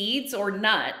seeds or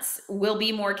nuts will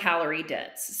be more calorie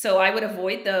dense. So I would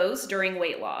avoid those during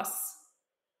weight loss.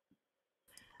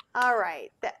 All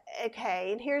right.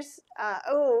 Okay. And here's,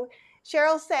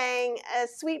 Cheryl's saying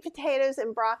sweet potatoes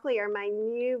and broccoli are my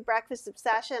new breakfast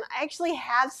obsession. I actually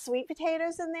have sweet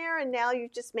potatoes in there, and now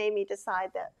you've just made me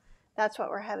decide that that's what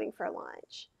we're having for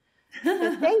lunch.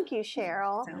 So thank you,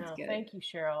 Cheryl. Sounds good. Thank you,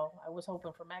 Cheryl. I was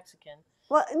hoping for Mexican.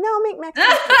 Well, no, I'll make Mexican.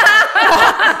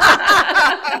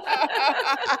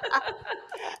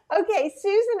 Okay,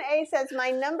 Susan A says,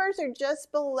 my numbers are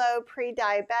just below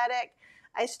pre-diabetic.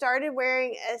 I started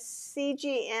wearing a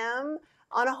CGM.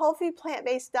 On a whole food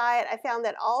plant-based diet, I found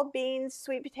that all beans,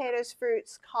 sweet potatoes,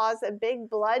 fruits cause a big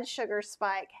blood sugar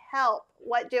spike. Help.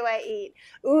 What do I eat?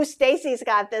 Ooh, Stacy's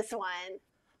got this one.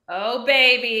 Oh,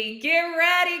 baby, get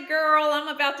ready, girl. I'm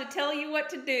about to tell you what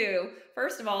to do.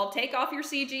 First of all, take off your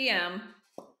CGM.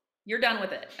 You're done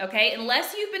with it, okay?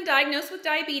 Unless you've been diagnosed with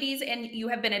diabetes and you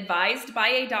have been advised by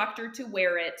a doctor to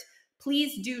wear it,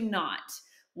 please do not.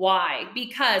 Why?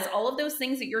 Because all of those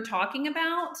things that you're talking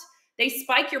about, they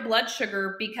spike your blood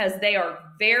sugar because they are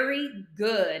very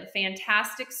good,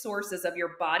 fantastic sources of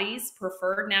your body's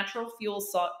preferred natural fuel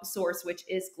source, which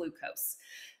is glucose.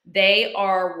 They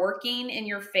are working in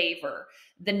your favor.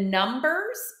 The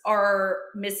numbers are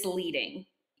misleading,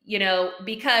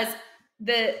 because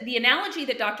the analogy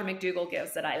that Dr. McDougall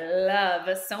gives that I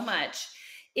love so much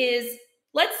is,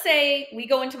 let's say we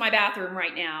go into my bathroom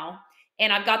right now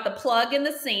and I've got the plug in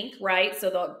the sink, right?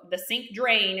 So the sink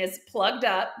drain is plugged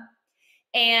up,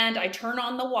 and I turn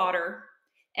on the water,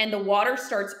 and the water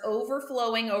starts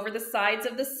overflowing over the sides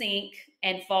of the sink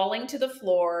and falling to the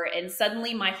floor, and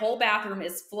suddenly my whole bathroom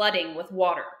is flooding with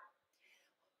water.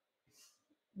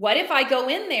 What if I go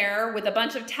in there with a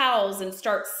bunch of towels and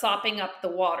start sopping up the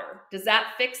water? Does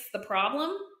that fix the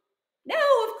problem? No,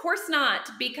 of course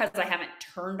not, because I haven't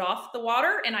turned off the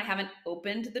water and I haven't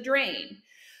opened the drain.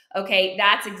 Okay,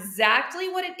 that's exactly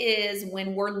what it is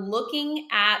when we're looking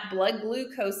at blood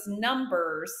glucose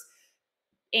numbers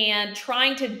and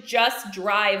trying to just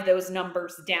drive those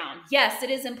numbers down. Yes, it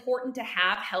is important to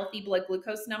have healthy blood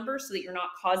glucose numbers so that you're not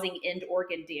causing end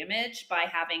organ damage by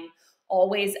having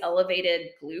always elevated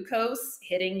glucose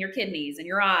hitting your kidneys and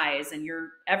your eyes and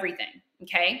your everything.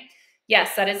 Okay.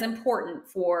 Yes, that is important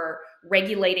for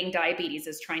regulating diabetes,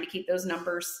 is trying to keep those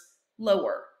numbers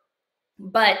lower.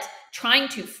 But trying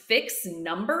to fix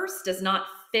numbers does not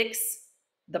fix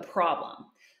the problem.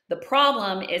 The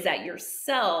problem is that your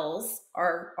cells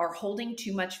are holding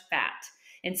too much fat.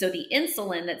 And so the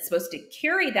insulin that's supposed to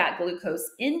carry that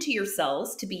glucose into your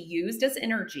cells to be used as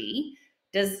energy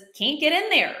can't get in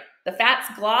there. The fat's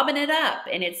globbing it up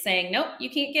and it's saying, nope, you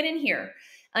can't get in here.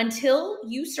 Until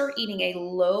you start eating a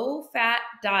low-fat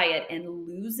diet and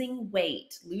losing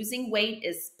weight. Losing weight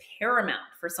is paramount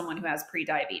for someone who has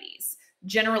prediabetes.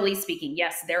 Generally speaking,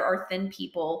 yes, there are thin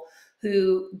people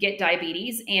who get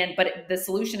diabetes, but the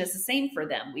solution is the same for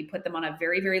them. We put them on a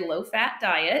very, very low-fat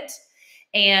diet,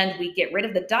 and we get rid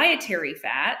of the dietary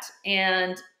fat.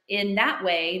 And in that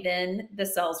way, then the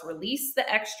cells release the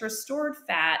extra stored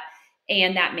fat,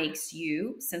 and that makes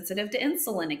you sensitive to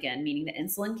insulin again, meaning the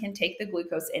insulin can take the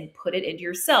glucose and put it into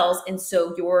your cells. And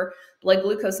so your blood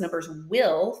glucose numbers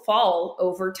will fall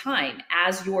over time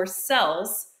as your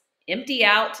cells empty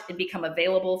out and become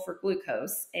available for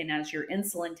glucose, and as your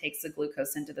insulin takes the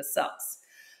glucose into the cells.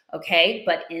 Okay,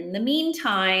 but in the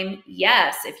meantime,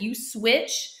 yes, if you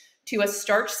switch to a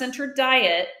starch-centered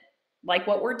diet, like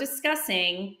what we're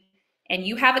discussing, and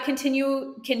you have a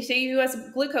continuous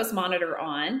glucose monitor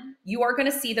on, you are going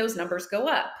to see those numbers go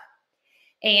up.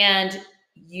 And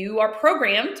you are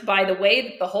programmed by the way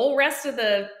that the whole rest of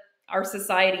our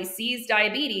society sees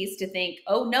diabetes to think,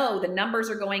 oh no, the numbers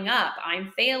are going up.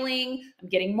 I'm failing. I'm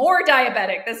getting more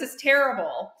diabetic. This is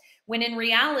terrible. When in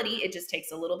reality, it just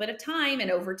takes a little bit of time.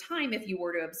 And over time, if you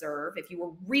were to observe, if you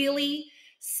were really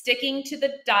sticking to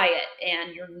the diet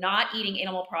and you're not eating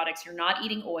animal products, you're not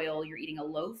eating oil, you're eating a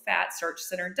low-fat,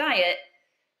 starch-centered diet,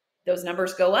 those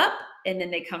numbers go up and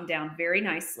then they come down very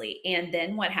nicely. And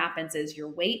then what happens is your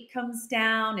weight comes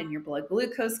down and your blood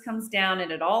glucose comes down,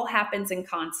 and it all happens in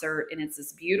concert. And it's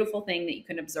this beautiful thing that you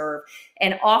can observe.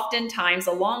 And oftentimes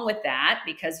along with that,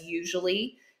 because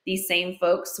usually these same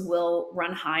folks will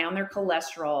run high on their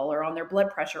cholesterol or on their blood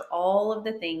pressure, all of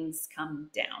the things come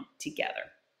down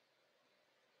together.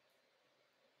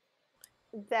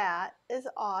 That is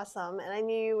awesome. And I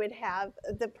knew you would have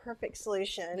the perfect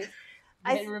solution.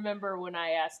 I remember when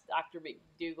I asked Dr.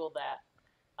 McDougall that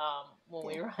when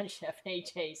we were on Chef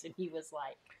AJ's, and he was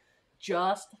like,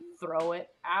 just throw it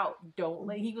out.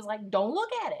 He was like, don't look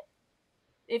at it.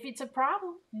 If it's a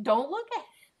problem, don't look at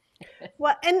it.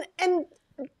 Well, and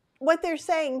what they're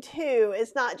saying too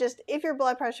is not just if your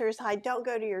blood pressure is high, don't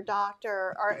go to your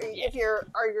doctor, or if your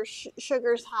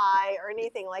sugar's high or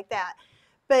anything like that.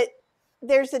 But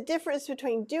there's a difference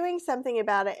between doing something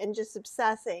about it and just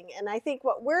obsessing. And I think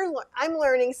what I'm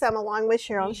learning some along with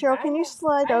Cheryl. Cheryl, can you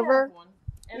slide over?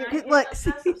 Look,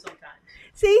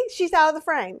 see, she's out of the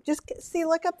frame. Just see,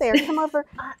 look up there. Come over.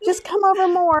 Just come over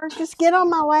more. Just get on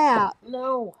my lap.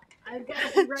 No. I've got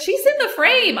to be right. She's in the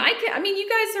frame. I mean, you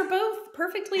guys are both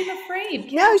perfectly in the frame.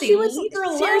 No, Kathy, she was leave her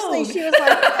alone. seriously. She was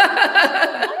like,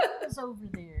 Mike was over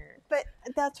there. But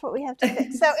that's what we have to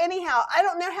fix. So anyhow, I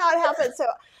don't know how it happened. So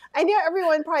I know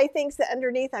everyone probably thinks that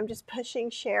underneath I'm just pushing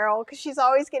Cheryl because she's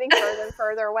always getting further and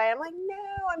further away. I'm like, no,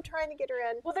 I'm trying to get her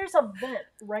in. Well, there's a vent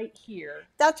right here.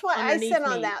 That's why I sit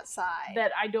on that side.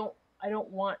 That I don't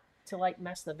want to like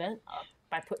mess the vent up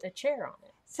by putting a chair on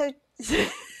it. So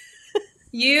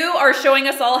you are showing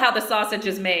us all how the sausage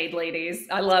is made, ladies.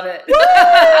 I love it. Woo!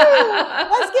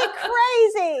 Let's get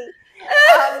crazy.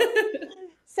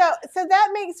 So that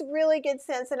makes really good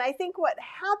sense. And I think what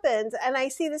happens, and I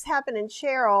see this happen in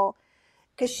Cheryl,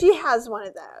 because she has one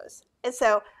of those. And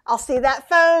so I'll see that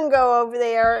phone go over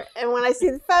there. And when I see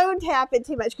the phone tapping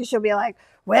too much, because she'll be like,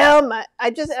 well, and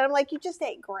I'm like, you just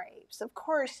ate grapes. Of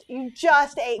course, you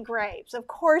just ate grapes. Of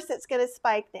course it's going to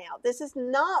spike now. This is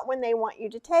not when they want you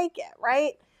to take it,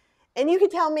 right? And you can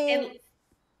tell me.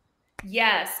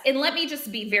 Yes. And let me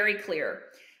just be very clear.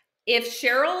 If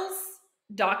Cheryl's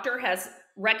doctor has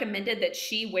recommended that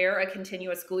she wear a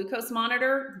continuous glucose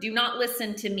monitor, do not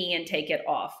listen to me and take it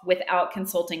off without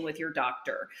consulting with your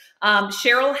doctor.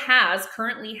 Cheryl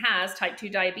currently has type 2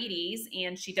 diabetes,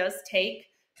 and she does take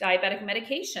diabetic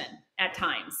medication at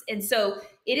times. And so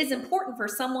it is important for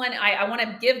someone, I want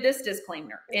to give this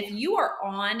disclaimer. If you are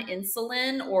on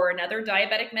insulin or another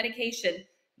diabetic medication,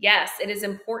 yes, it is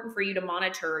important for you to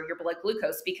monitor your blood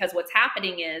glucose, because what's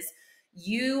happening is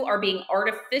you are being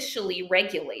artificially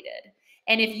regulated.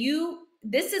 And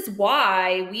this is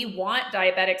why we want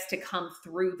diabetics to come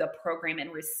through the program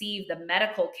and receive the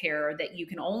medical care that you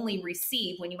can only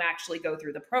receive when you actually go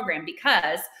through the program.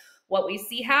 Because what we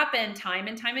see happen time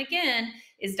and time again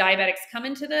is diabetics come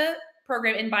into the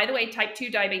program. And by the way, type 2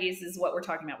 diabetes is what we're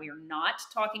talking about. We are not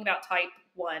talking about type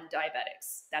 1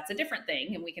 diabetics. That's a different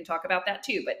thing, and we can talk about that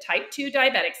too. But type 2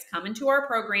 diabetics come into our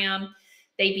program.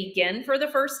 They begin for the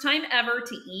first time ever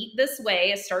to eat this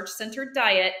way, a starch-centered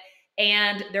diet,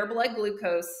 and their blood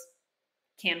glucose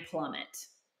can plummet.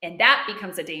 And that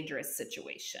becomes a dangerous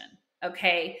situation.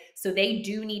 Okay. So they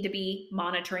do need to be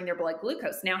monitoring their blood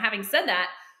glucose. Now, having said that,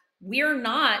 we're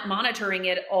not monitoring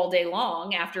it all day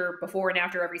long before and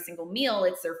after every single meal.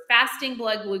 It's their fasting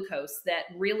blood glucose that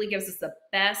really gives us the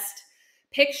best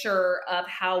picture of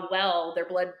how well their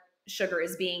blood sugar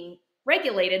is being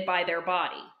regulated by their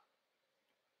body.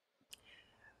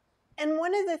 And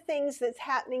one of the things that's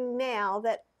happening now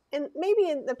that, and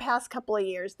maybe in the past couple of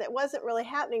years, that wasn't really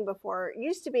happening before,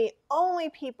 used to be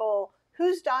only people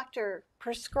whose doctor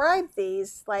prescribed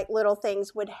these like little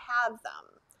things would have them.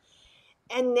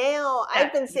 And now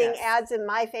I've been seeing ads in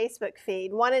my Facebook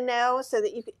feed. Want to know so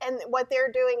that you can, and what they're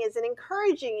doing is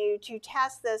encouraging you to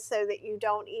test this so that you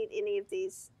don't eat any of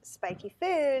these spiky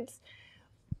foods,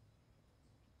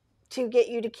 to get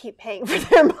you to keep paying for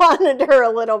their monitor a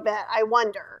little bit. I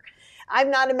wonder. I'm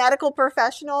not a medical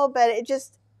professional, but it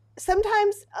just,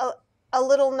 sometimes a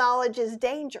little knowledge is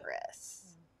dangerous.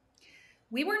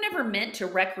 We were never meant to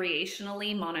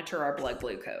recreationally monitor our blood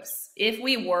glucose. If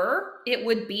we were, it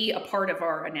would be a part of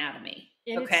our anatomy.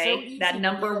 And okay. So that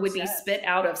number would be spit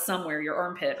out of somewhere, your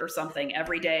armpit or something,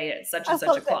 every day at such and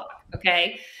such a clock.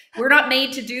 Okay. We're not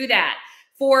made to do that.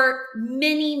 For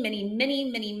many, many, many,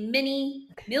 many, many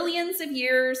millions of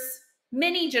years,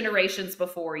 many generations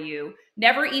before you,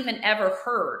 never even ever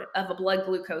heard of a blood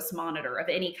glucose monitor of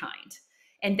any kind.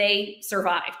 And they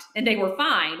survived and they were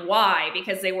fine. Why?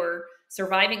 Because they were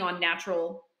surviving on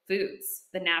natural foods,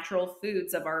 the natural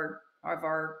foods of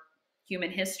our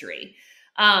human history.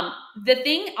 The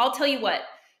thing, I'll tell you what,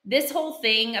 this whole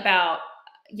thing about,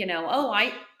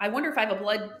 I wonder if I have a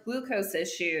blood glucose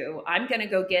issue. I'm going to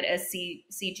go get a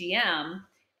CGM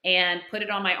and put it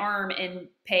on my arm and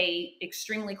pay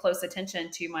extremely close attention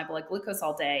to my blood glucose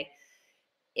all day.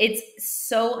 It's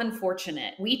so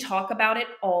unfortunate. We talk about it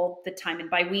all the time. And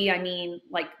by we, I mean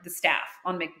like the staff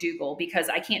on McDougall, because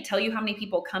I can't tell you how many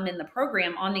people come in the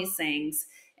program on these things,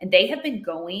 and they have been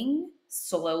going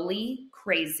slowly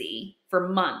crazy for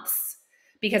months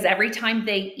because every time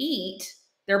they eat,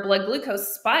 their blood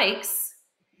glucose spikes.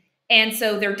 And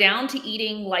so they're down to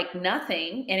eating like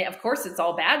nothing. And of course, it's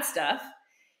all bad stuff.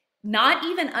 Not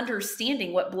even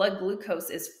understanding what blood glucose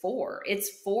is for.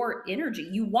 It's for energy.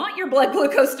 You want your blood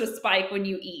glucose to spike when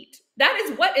you eat. That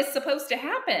is what is supposed to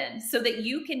happen so that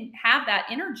you can have that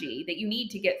energy that you need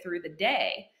to get through the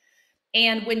day.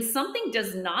 And when something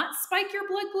does not spike your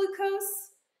blood glucose,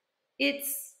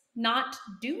 it's not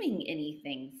doing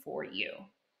anything for you.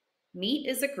 Meat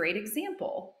is a great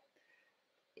example.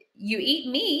 You eat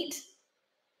meat.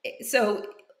 So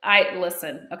I don't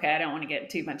want to get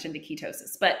too much into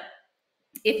ketosis, but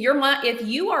if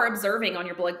you are observing on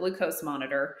your blood glucose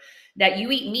monitor that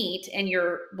you eat meat and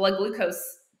your blood glucose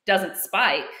doesn't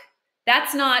spike,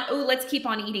 that's not, oh, let's keep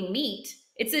on eating meat.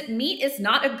 It's that meat is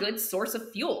not a good source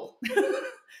of fuel.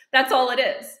 That's all it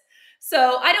is.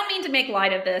 So I don't mean to make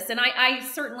light of this. And I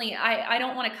certainly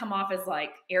don't want to come off as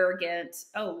like arrogant.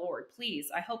 Oh Lord, please.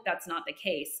 I hope that's not the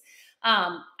case.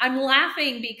 I'm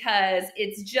laughing because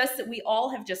it's just that we all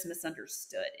have just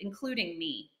misunderstood, including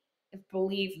me.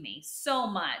 Believe me, so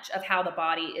much of how the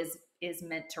body is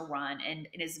meant to run and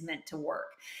is meant to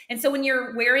work. And so when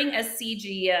you're wearing a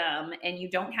CGM and you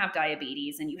don't have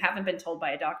diabetes and you haven't been told by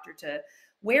a doctor to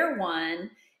wear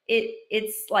one,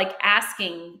 it's like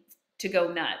asking to go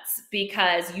nuts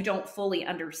because you don't fully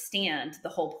understand the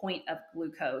whole point of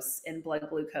glucose and blood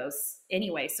glucose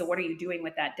anyway. So what are you doing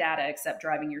with that data except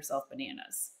driving yourself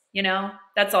bananas?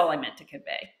 That's all I meant to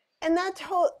convey. And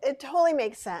it totally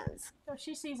makes sense. So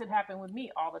she sees it happen with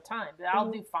me all the time. I'll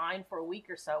do fine for a week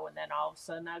or so, and then all of a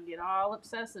sudden I'll get all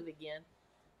obsessive again.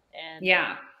 And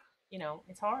yeah,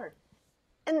 it's hard.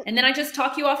 And then I just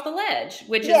talk you off the ledge,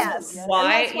 which yes, is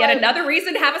why yet another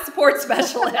reason to have a support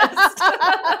specialist.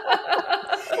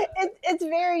 It's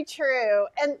very true.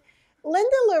 And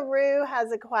Linda LaRue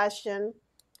has a question.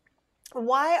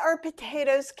 Why are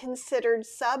potatoes considered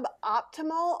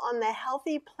suboptimal on the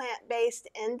Healthy Plant-Based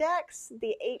Index,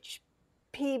 the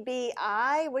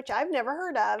HPBI, which I've never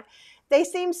heard of? They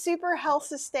seem super health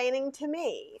sustaining to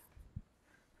me.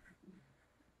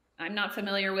 I'm not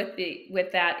familiar with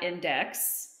that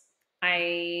index.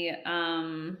 I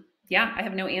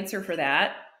have no answer for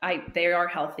that. They are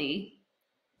healthy.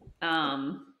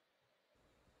 I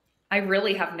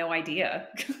really have no idea.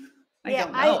 I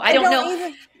don't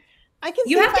know.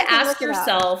 You have to ask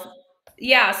yourself,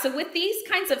 yeah, so with these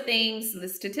kinds of things, the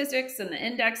statistics and the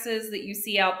indexes that you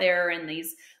see out there and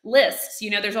these lists,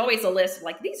 there's always a list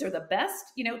like these are the best,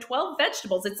 12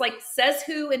 vegetables. It's like says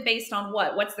who and based on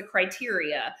what? What's the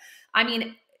criteria? I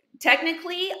mean,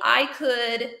 technically I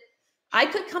could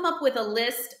come up with a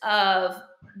list of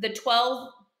the 12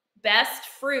 best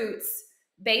fruits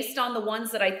based on the ones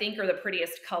that I think are the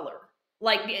prettiest color.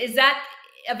 Like, is that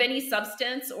of any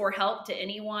substance or help to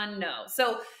anyone? No.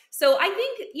 So I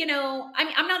think,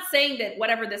 I'm not saying that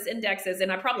whatever this index is,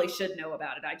 and I probably should know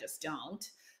about it, I just don't.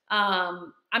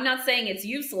 I'm not saying it's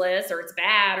useless or it's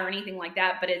bad or anything like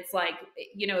that, but it's like,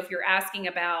 if you're asking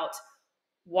about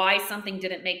why something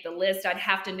didn't make the list, I'd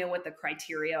have to know what the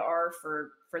criteria are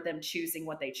for them choosing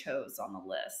what they chose on the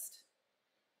list.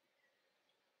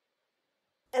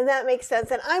 And that makes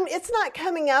sense. And it's not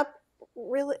coming up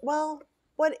really well.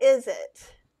 What is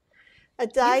it? A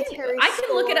dietary I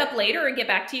can look it up later and get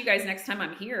back to you guys next time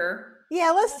I'm here.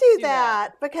 Yeah, let's do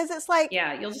that because it's like,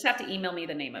 yeah, you'll just have to email me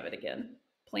the name of it again.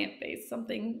 Plant-based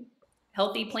something,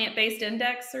 healthy plant-based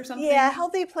index or something. Yeah,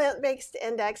 healthy plant-based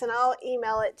index, and I'll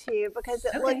email it to you because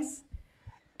it looks.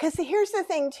 Because here's the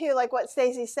thing too, like what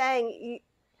Stacy's saying.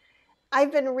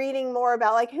 I've been reading more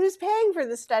about like who's paying for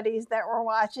the studies that we're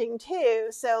watching too.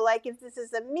 So like if this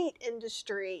is a meat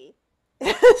industry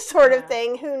sort of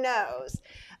thing, who knows?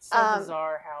 So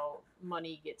bizarre how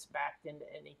money gets backed into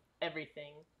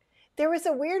everything. There was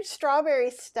a weird strawberry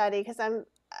study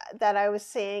that I was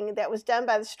seeing that was done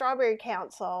by the Strawberry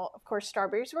Council. Of course,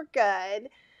 strawberries were good,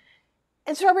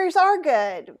 and strawberries are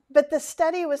good, but the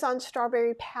study was on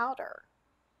strawberry powder.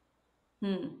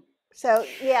 So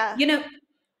yeah,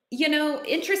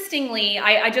 interestingly,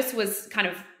 I just was kind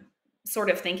of sort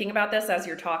of thinking about this as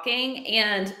you're talking,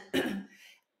 and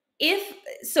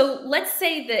let's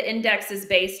say the index is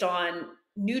based on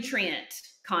nutrient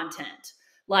content,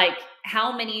 like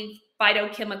how many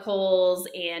phytochemicals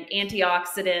and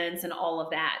antioxidants and all of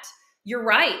that. You're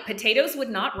right. Potatoes would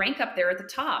not rank up there at the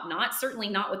top. Certainly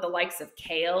not with the likes of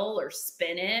kale or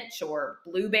spinach or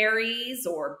blueberries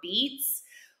or beets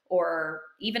or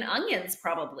even onions,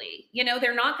 probably.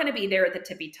 They're not going to be there at the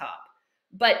tippy top.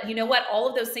 But you know what? All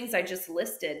of those things I just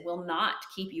listed will not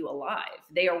keep you alive.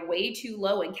 They are way too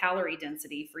low in calorie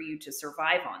density for you to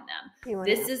survive on them.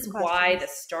 This is why the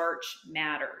starch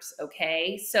matters.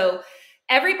 Okay. So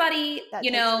everybody,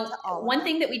 one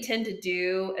thing that we tend to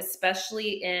do,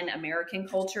 especially in American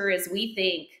culture, is we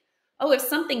think, oh, if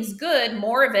something's good,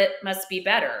 more of it must be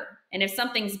better. And if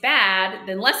something's bad,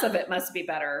 then less of it must be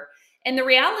better. And the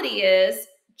reality is,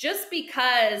 just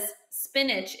because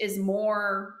spinach is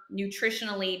more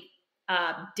nutritionally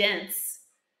dense,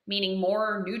 meaning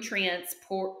more nutrients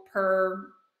per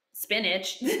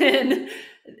spinach than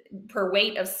per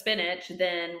weight of spinach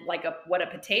than like what a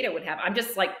potato would have. I'm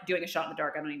just like doing a shot in the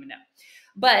dark. I don't even know.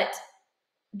 But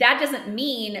that doesn't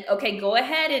mean, okay, go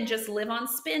ahead and just live on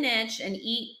spinach and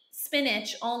eat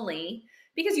spinach only,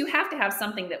 because you have to have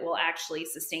something that will actually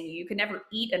sustain you. You can never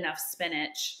eat enough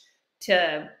spinach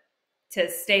to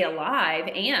stay alive.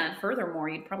 And furthermore,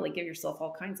 you'd probably give yourself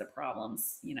all kinds of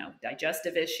problems,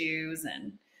 digestive issues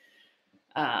and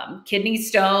kidney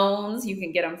stones. You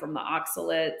can get them from the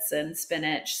oxalates and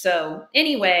spinach. So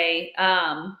anyway,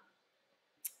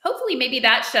 hopefully maybe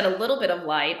that shed a little bit of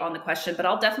light on the question, but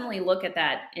I'll definitely look at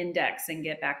that index and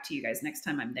get back to you guys next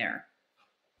time I'm there.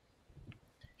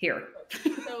 Here.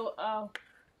 So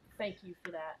thank you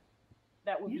for that.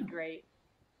 That would be great.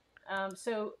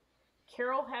 So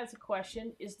Carol has a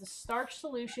question. Is the starch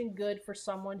solution good for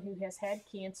someone who has had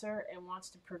cancer and wants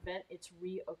to prevent its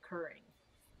reoccurring?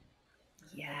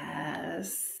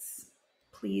 Yes.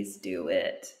 Please do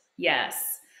it.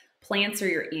 Yes. Plants are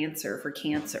your answer for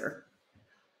cancer.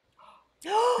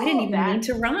 I didn't even mean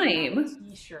to rhyme.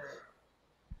 T-shirt.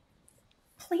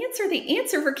 Plants are the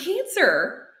answer for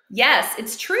cancer. Yes,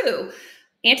 it's true.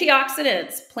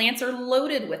 Antioxidants, plants are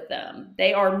loaded with them.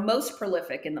 They are most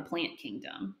prolific in the plant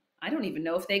kingdom. I don't even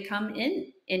know if they come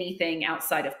in anything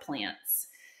outside of plants.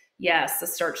 Yes, the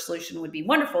starch solution would be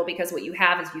wonderful, because what you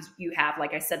have is you have,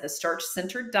 like I said, the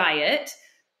starch-centered diet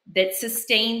that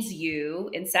sustains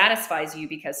you and satisfies you,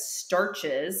 because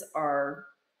starches are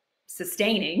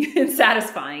sustaining and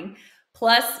satisfying,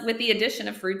 plus with the addition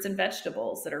of fruits and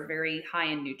vegetables that are very high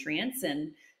in nutrients,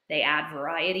 and they add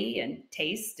variety and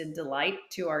taste and delight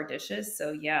to our dishes.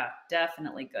 So yeah,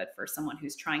 definitely good for someone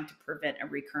who's trying to prevent a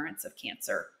recurrence of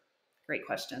cancer. Great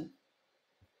question.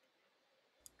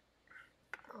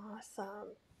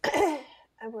 Awesome.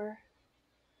 And we're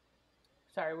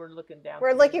looking down.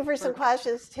 We're looking for some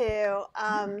questions too.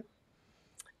 And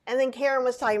then Karen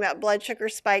was talking about blood sugar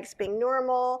spikes being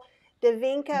normal.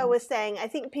 Davinka was saying, I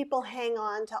think people hang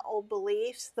on to old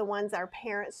beliefs, the ones our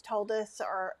parents told us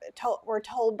or were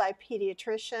told by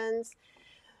pediatricians.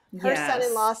 Her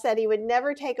son-in-law said he would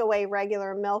never take away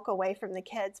regular milk away from the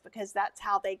kids because that's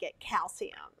how they get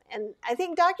calcium. And I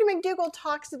think Dr. McDougall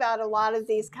talks about a lot of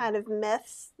these kind of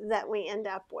myths that we end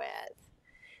up with.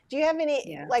 Do you have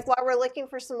any, like while we're looking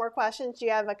for some more questions, do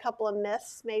you have a couple of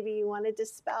myths maybe you want to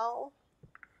dispel?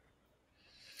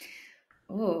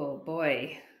 Oh,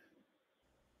 boy.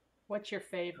 What's your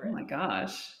favorite? Oh, my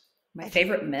gosh. My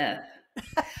favorite myth.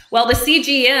 Well, the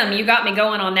CGM, you got me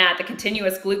going on that. The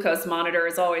continuous glucose monitor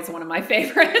is always one of my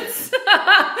favorites.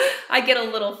 I get a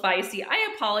little feisty.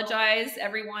 I apologize,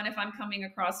 everyone, if I'm coming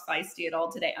across feisty at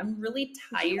all today. I'm really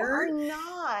tired. You are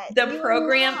not. The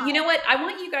program, you know what? I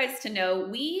want you guys to know,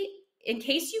 in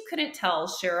case you couldn't tell,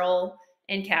 Cheryl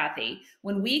and Kathy,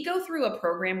 when we go through a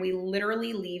program, we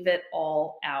literally leave it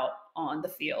all out on the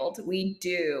field. We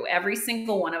do. Every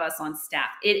single one of us on staff.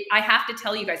 I have to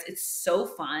tell you guys, it's so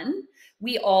fun.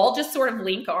 We all just sort of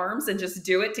link arms and just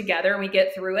do it together and we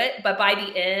get through it. But by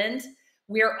the end,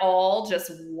 we're all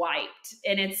just wiped.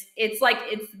 And it's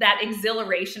that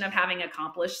exhilaration of having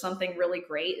accomplished something really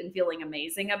great and feeling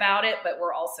amazing about it, but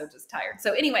we're also just tired.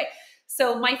 So anyway,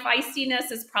 so my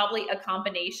feistiness is probably a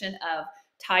combination of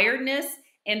tiredness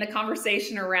and the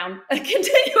conversation around a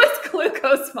continuous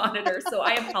glucose monitor. So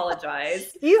I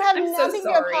apologize. You have nothing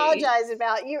to apologize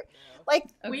about.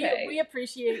 We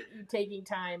appreciate you taking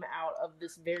time out of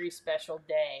this very special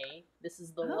day. This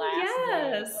is the last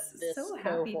day of this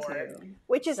cohort.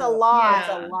 Which is a lot. It's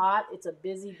a lot. It's a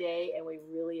busy day, and we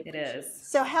really appreciate it.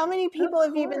 So how many people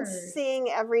have you been seeing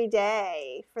every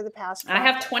day for the past 5 I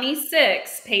have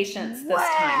 26 patients this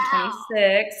time.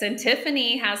 26. And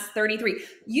Tiffany has 33.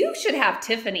 You should have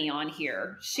Tiffany on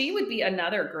here. She would be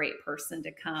another great person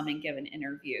to come and give an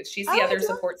interview. She's the other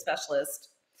support specialist.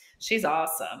 She's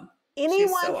awesome.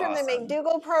 Anyone from the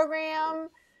McDougall program,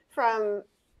 from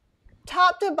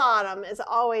top to bottom, is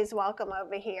always welcome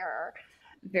over here.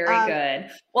 Very good.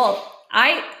 Well,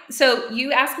 so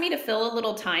you asked me to fill a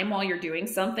little time while you're doing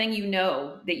something. You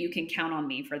know that you can count on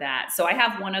me for that. So I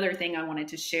have one other thing I wanted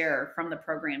to share from the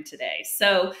program today.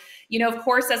 So, of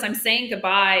course, as I'm saying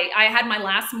goodbye, I had my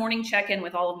last morning check-in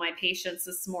with all of my patients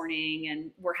this morning, and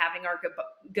we're having our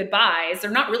goodbyes. They're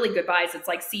not really goodbyes. It's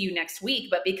like, see you next week.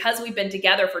 But because we've been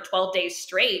together for 12 days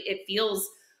straight, it feels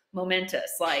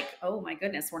momentous. Like, oh my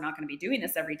goodness, we're not going to be doing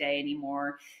this every day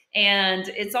anymore. And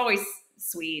it's always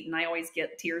sweet, and I always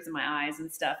get tears in my eyes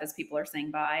and stuff as people are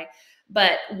saying bye.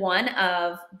 But one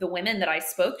of the women that I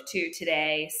spoke to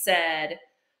today said,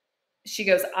 she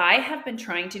goes, I have been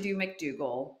trying to do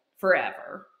McDougall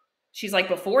forever. She's like,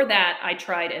 before that, I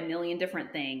tried a million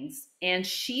different things. And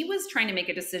she was trying to make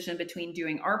a decision between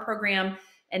doing our program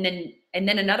and then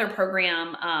another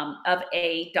program of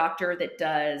a doctor that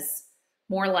does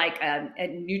more like a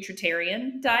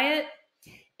nutritarian diet.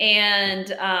 And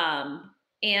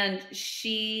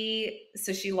she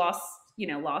lost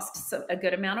a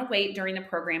good amount of weight during the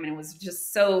program and was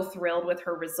just so thrilled with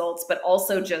her results, but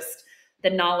also just the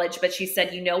knowledge. But she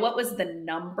said, what was the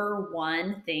number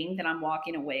one thing that I'm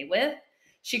walking away with?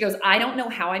 She goes, I don't know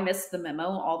how I missed the memo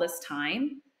all this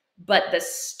time, but the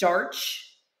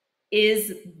starch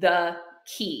is the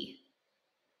key.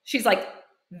 She's like,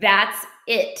 that's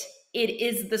it. It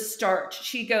is the starch.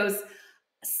 She goes,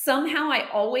 somehow I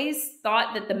always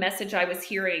thought that the message I was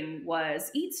hearing was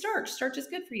eat starch. Starch is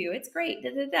good for you. It's great.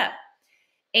 Da, da, da.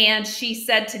 And she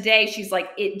said today, she's like,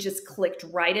 it just clicked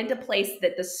right into place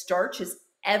that the starch is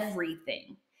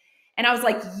everything. And I was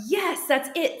like, yes, that's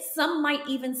it. Some might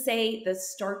even say the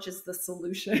starch is the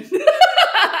solution,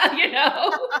 And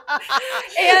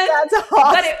that's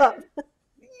awesome.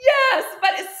 Yes,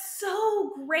 but it's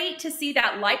so great to see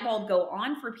that light bulb go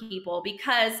on for people,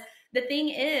 because the thing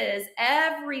is,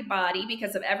 everybody,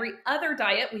 because of every other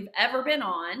diet we've ever been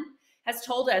on, has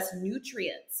told us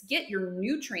nutrients, get your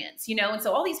nutrients, And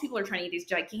so all these people are trying to eat these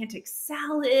gigantic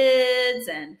salads,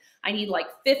 and I need like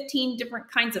 15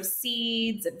 different kinds of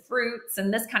seeds and fruits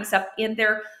and this kind of stuff. And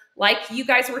they're like you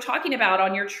guys were talking about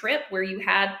on your trip, where you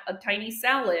had a tiny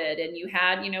salad and you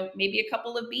had, maybe a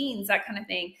couple of beans, that kind of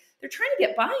thing. They're trying to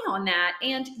get by on that.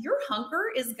 And your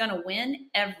hunger is going to win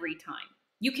every time.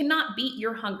 You cannot beat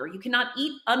your hunger. You cannot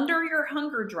eat under your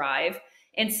hunger drive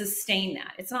and sustain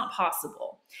that. It's not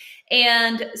possible.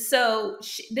 And so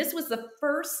this was the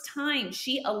first time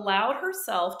she allowed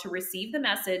herself to receive the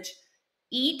message,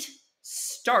 eat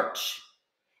starch.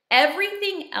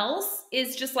 Everything else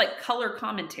is just like color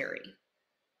commentary.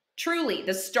 Truly,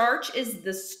 the starch is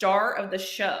the star of the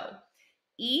show.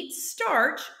 eat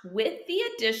starch with the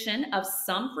addition of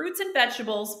some fruits and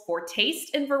vegetables for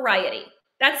taste and variety.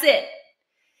 That's it.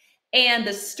 And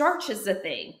the starch is the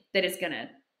thing that is going to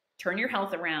turn your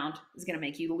health around, is going to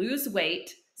make you lose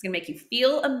weight, it's going to make you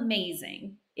feel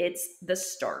amazing. It's the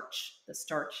starch. The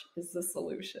starch is the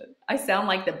solution. I sound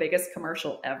like the biggest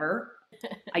commercial ever.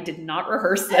 I did not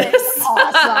rehearse this.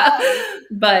 Awesome.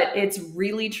 But it's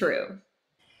really true.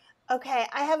 Okay,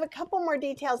 I have a couple more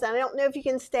details, and I don't know if you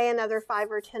can stay another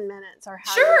 5 or 10 minutes or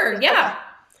how. Sure, yeah.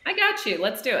 Okay. I got you.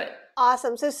 Let's do it.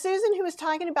 Awesome. So Susan, who was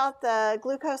talking about the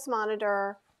glucose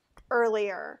monitor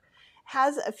earlier,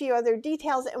 has a few other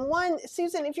details. And one,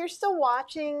 Susan, if you're still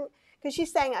watching, because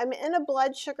she's saying, I'm in a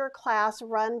blood sugar class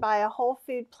run by a whole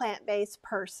food plant-based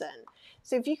person.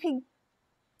 So if you could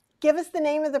give us the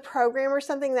name of the program or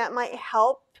something, that might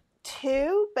help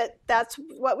too, but that's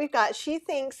what we've got. She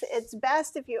thinks it's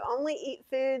best if you only eat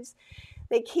foods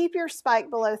that keep your spike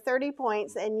below 30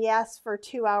 points, and yes, for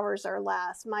 2 hours or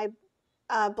less. My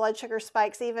blood sugar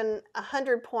spikes even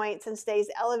 100 points and stays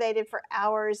elevated for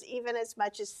hours, even as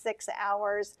much as 6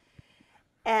 hours.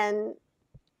 And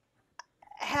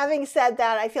having said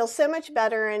that, I feel so much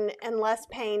better and less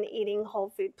pain eating whole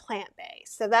food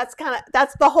plant-based. So that's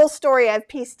the whole story I've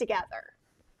pieced together.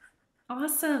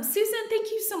 Awesome. Susan,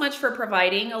 thank you so much for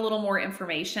providing a little more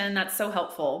information. That's so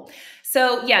helpful.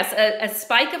 So yes, a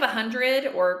spike of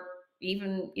 100 or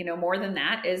even, more than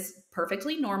that is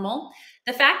perfectly normal.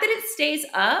 The fact that it stays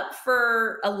up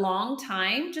for a long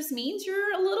time just means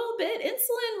you're a little bit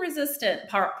insulin resistant,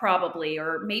 probably,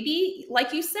 or maybe,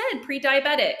 like you said,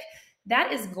 pre-diabetic.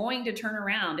 That is going to turn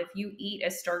around if you eat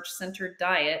a starch-centered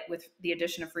diet with the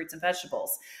addition of fruits and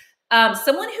vegetables.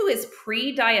 Someone who is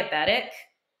pre-diabetic,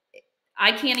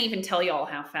 I can't even tell y'all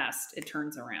how fast it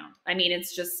turns around. I mean,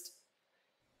 it's just,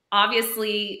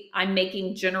 obviously, I'm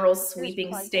making general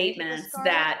sweeping statements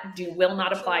that will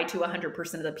not apply to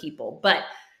 100% of the people. But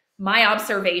my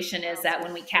observation is that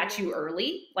when we catch you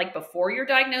early, like before you're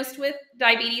diagnosed with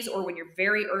diabetes, or when you're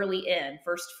very early in,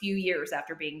 first few years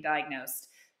after being diagnosed,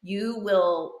 you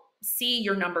will see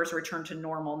your numbers return to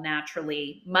normal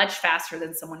naturally, much faster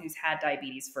than someone who's had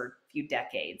diabetes for a few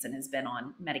decades and has been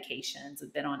on medications,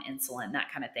 has been on insulin,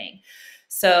 that kind of thing.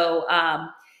 So,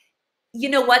 you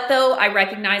know what, though? I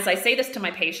recognize, I say this to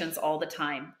my patients all the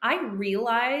time. I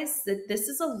realize that this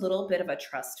is a little bit of a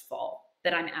trust fall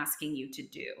that I'm asking you to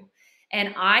do.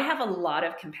 And I have a lot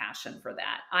of compassion for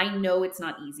that. I know it's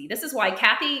not easy. This is why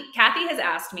Kathy has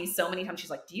asked me so many times. She's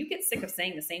like, do you get sick of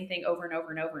saying the same thing over and over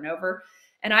and over and over?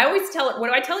 And I always tell her, what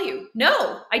do I tell you?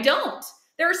 No, I don't.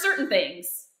 There are certain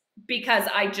things because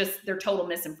they're total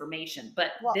misinformation.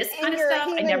 But this kind of stuff,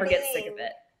 I never get sick of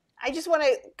it. I just want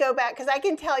to go back because I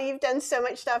can tell you've done so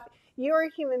much stuff. You're a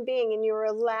human being and you're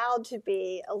allowed to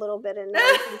be a little bit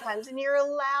annoyed sometimes, and you're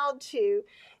allowed to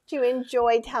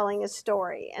enjoy telling a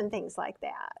story and things like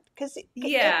that, because it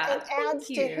adds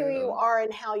to who you are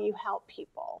and how you help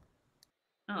people.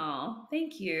 Oh,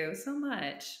 thank you so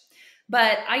much.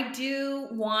 But I do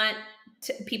want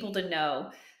people to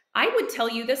know, I would tell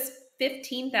you this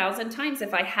 15,000 times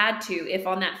if I had to, if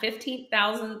on that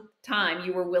 15,000th time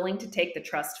you were willing to take the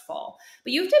trust fall.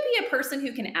 But you have to be a person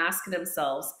who can ask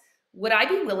themselves, would I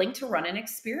be willing to run an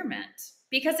experiment?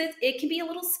 Because it can be a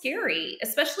little scary,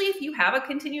 especially if you have a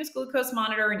continuous glucose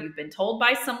monitor and you've been told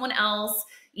by someone else,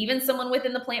 even someone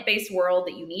within the plant-based world,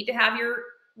 that you need to have your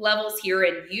levels here,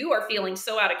 and you are feeling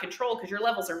so out of control because your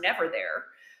levels are never there,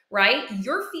 right?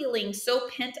 You're feeling so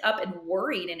pent up and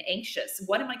worried and anxious.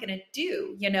 What am I going to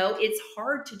do? It's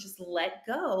hard to just let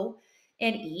go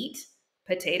and eat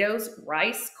potatoes,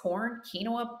 rice, corn,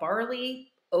 quinoa,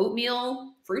 barley,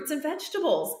 oatmeal, fruits and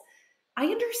vegetables. I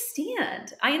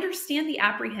understand the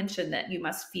apprehension that you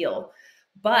must feel,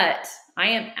 but I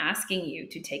am asking you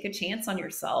to take a chance on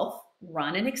yourself,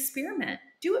 run an experiment,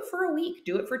 do it for a week,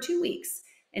 do it for 2 weeks,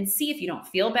 and see if you don't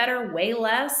feel better, weigh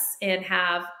less, and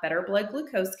have better blood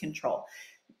glucose control.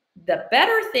 The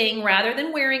better thing, rather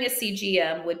than wearing a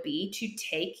CGM, would be to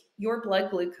take your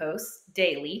blood glucose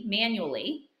daily,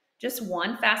 manually, just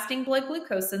one fasting blood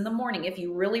glucose in the morning. If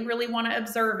you really, really want to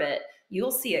observe it, you'll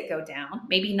see it go down.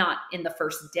 Maybe not in the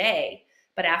first day,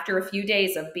 but after a few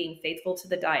days of being faithful to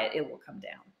the diet, it will come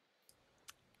down.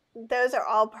 Those are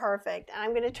all perfect. And I'm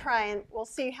going to try and we'll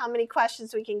see how many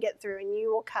questions we can get through, and you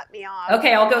will cut me off.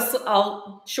 Okay,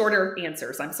 I'll shorter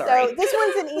answers. I'm sorry. So this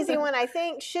one's an easy one, I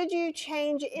think. Should you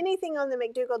change anything on the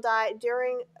McDougall diet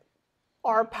during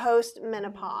or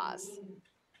post-menopause?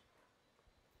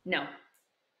 No.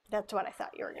 That's what I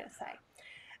thought you were going to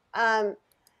say.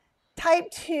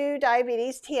 Type 2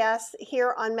 diabetes, TS,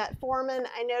 here on metformin.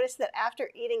 I noticed that after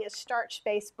eating a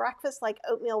starch-based breakfast like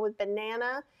oatmeal with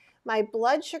banana, My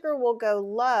blood sugar will go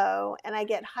low and I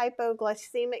get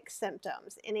hypoglycemic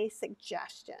symptoms. Any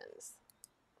suggestions?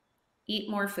 Eat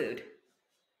more food.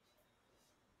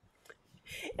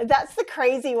 That's the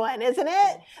crazy one, isn't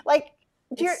it? Like,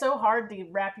 it's so hard to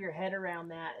wrap your head around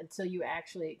that until you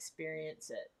actually experience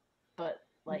it. But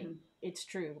like, it's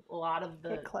true. A lot of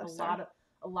the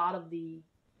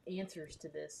answers to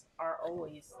this are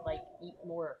always like, eat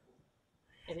more,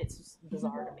 and it's just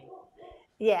bizarre to me.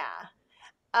 Yeah.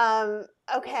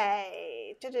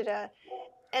 Okay. Da-da-da.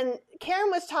 And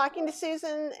Karen was talking to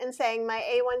Susan and saying my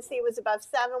A1C was above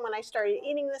 7 when I started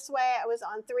eating this way. I was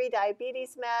on 3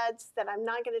 diabetes meds that I'm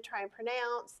not going to try and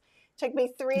pronounce. It took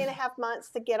me 3.5 months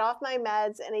to get off my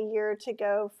meds and a year to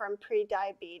go from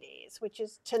pre-diabetes, which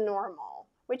is to normal,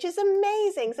 which is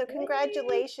amazing. So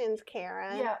congratulations,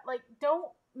 Karen. Yeah, like,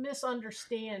 don't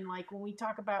misunderstand. Like, when we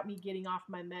talk about me getting off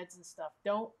my meds and stuff,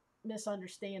 don't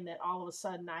misunderstand that all of a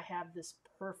sudden I have this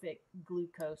perfect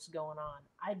glucose going on.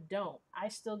 I don't. I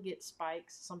still get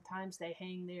spikes. Sometimes they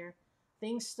hang there.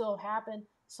 Things still happen.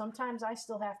 Sometimes I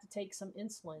still have to take some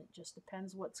insulin. It just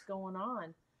depends what's going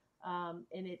on.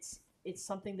 And it's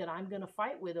something that I'm going to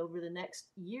fight with over the next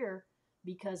year,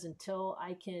 because until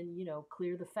I can,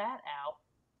 clear the fat out,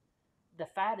 the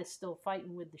fat is still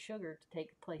fighting with the sugar to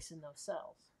take place in those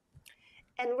cells.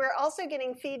 And we're also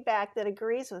getting feedback that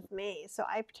agrees with me, so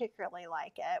I particularly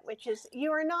like it, which is,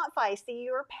 you are not feisty,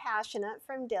 you are passionate,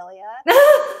 from Delia.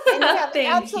 And you have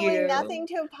absolutely nothing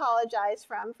to apologize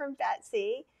from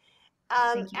Betsy.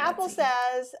 Apple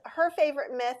says her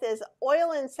favorite myth is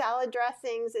oil in salad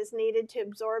dressings is needed to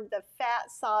absorb the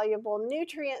fat-soluble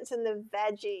nutrients in the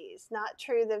veggies. Not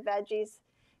true, the veggies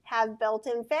have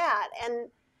built-in fat. And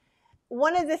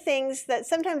one of the things that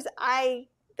sometimes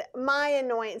my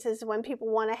annoyance is when people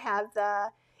want to have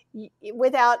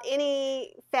without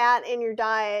any fat in your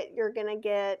diet, you're going to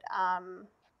get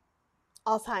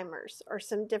Alzheimer's or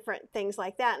some different things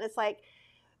like that. And it's like,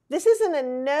 this isn't a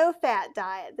no-fat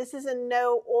diet. This is a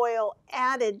no oil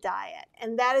added diet.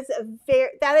 And that is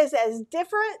as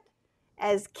different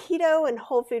as keto and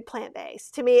whole food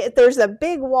plant-based. To me, there's a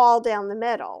big wall down the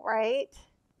middle, right?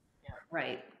 Yeah,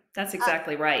 right. That's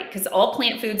exactly right. Because all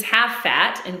plant foods have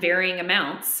fat in varying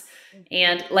amounts.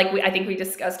 And like I think we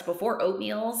discussed before,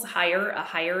 oatmeal's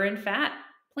higher in fat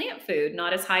plant food,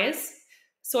 not as high as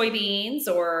soybeans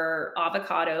or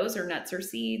avocados or nuts or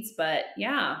seeds. But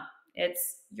yeah,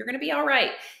 you're going to be all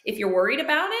right. If you're worried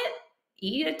about it,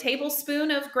 eat a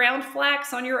tablespoon of ground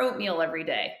flax on your oatmeal every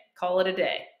day. Call it a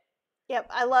day. Yep,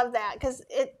 I love that, because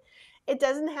it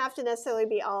doesn't have to necessarily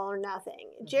be all or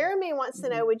nothing. Jeremy wants to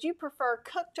know, would you prefer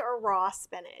cooked or raw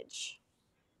spinach?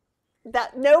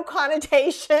 That no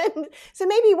connotation. So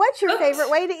maybe what's your favorite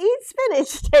way to eat spinach,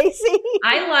 Stacy?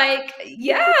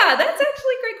 That's actually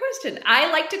a great question.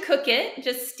 I like to cook it,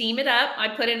 just steam it up. I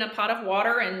put it in a pot of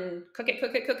water and cook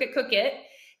it.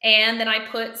 And then I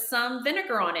put some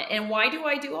vinegar on it. And why do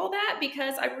I do all that?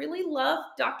 Because I really love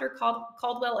Dr.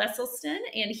 Caldwell Esselstyn,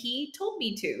 and he told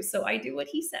me to. So I do what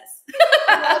he says.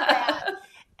 I love that.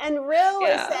 And Rill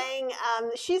is saying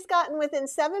she's gotten within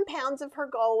 7 pounds of her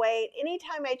goal weight.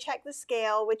 Anytime I check the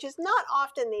scale, which is not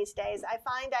often these days, I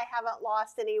find I haven't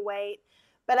lost any weight,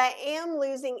 but I am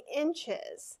losing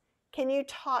inches. Can you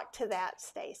talk to that,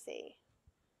 Stacy?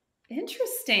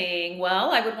 Interesting.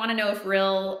 Well, I would want to know if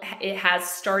it has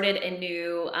started a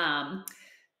new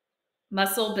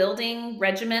muscle building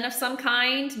regimen of some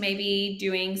kind, maybe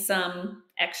doing some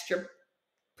extra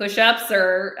push-ups,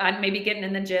 or maybe getting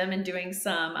in the gym and doing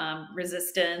some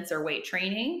resistance or weight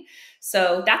training.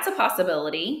 So that's a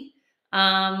possibility.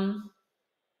 I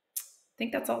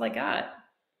think that's all I got.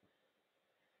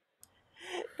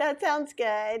 That sounds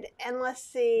good. And let's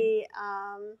see.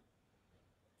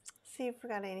 See if we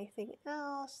got anything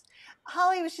else.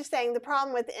 Holly was just saying the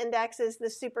problem with the index is the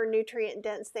super nutrient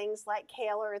dense things like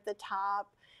kale are at the top,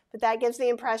 but that gives the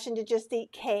impression to just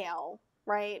eat kale,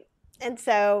 right? And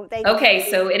so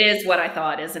so it is what I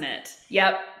thought, isn't it?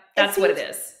 Yep, that's what it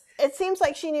is. It seems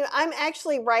like she knew. I'm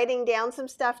actually writing down some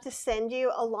stuff to send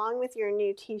you along with your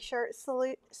new t-shirt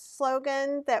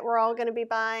slogan that we're all going to be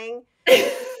buying.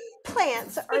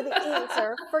 Plants are the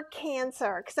answer for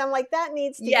cancer. Because I'm like, that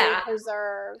needs to be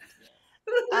preserved.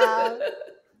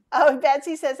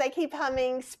 Betsy says, I keep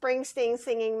humming Springsteen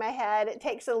singing in my head. It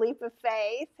takes a leap of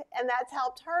faith. And that's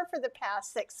helped her for the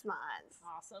past 6 months.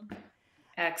 Awesome.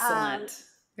 Excellent.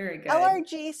 Very good.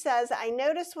 LRG says, I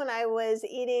noticed when I was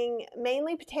eating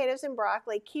mainly potatoes and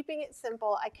broccoli, keeping it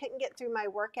simple, I couldn't get through my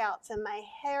workouts and my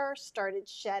hair started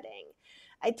shedding.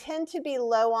 I tend to be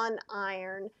low on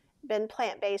iron, been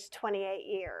plant-based 28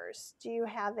 years. Do you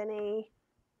have any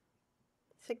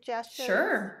suggestions?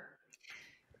 Sure.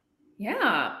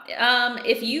 Yeah.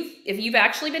 If you've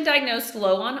actually been diagnosed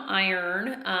low on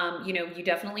iron, you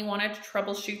definitely want to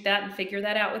troubleshoot that and figure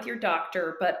that out with your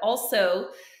doctor. But also,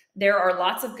 there are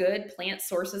lots of good plant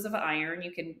sources of iron.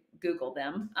 You can Google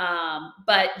them.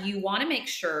 But you want to make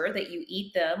sure that you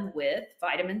eat them with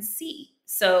vitamin C.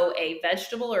 So a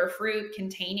vegetable or fruit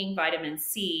containing vitamin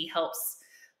C helps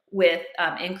with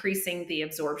increasing the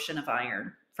absorption of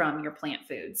iron from your plant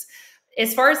foods.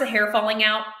 As far as the hair falling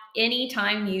out,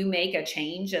 anytime you make a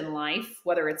change in life,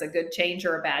 whether it's a good change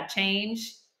or a bad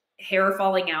change, hair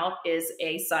falling out is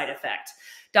a side effect.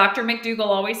 Dr. McDougall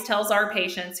always tells our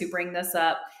patients who bring this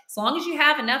up, as long as you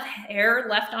have enough hair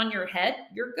left on your head,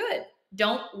 you're good.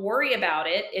 Don't worry about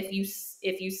it if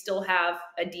you still have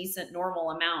a decent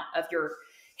normal amount of your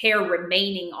hair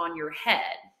remaining on your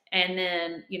head. And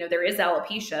then, there is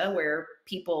alopecia where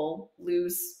people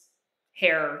lose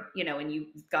hair, and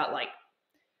you've got,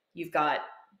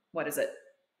 what is it?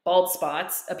 Bald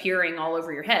spots appearing all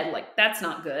over your head. Like, that's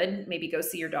not good. Maybe go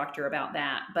see your doctor about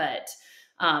that. But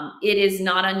it is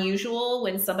not unusual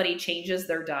when somebody changes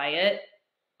their diet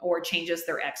or changes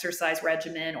their exercise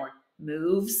regimen or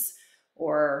moves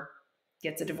or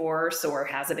gets a divorce or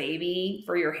has a baby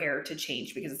for your hair to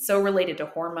change, because it's so related to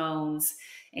hormones,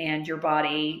 and your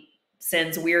body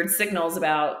sends weird signals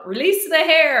about release the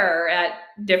hair at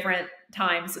different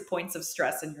times, points of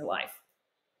stress in your life.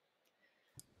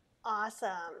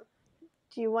 Awesome.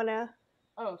 Do you want to?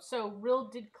 Oh, so Real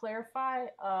did clarify.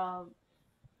 I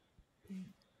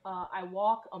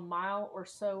walk a mile or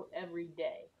so every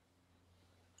day.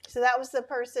 So that was the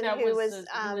person who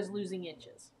was losing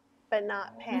inches, but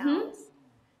not pounds.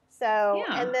 So,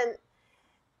 yeah. And then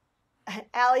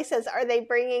Allie says, "Are they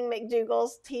bringing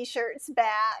McDougall's T-shirts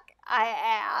back?" I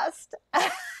asked.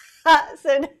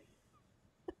 So.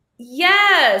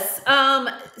 Yes.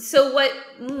 So what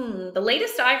the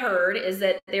latest I heard is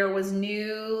that there was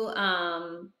new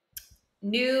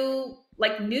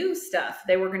stuff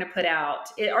they were going to put out.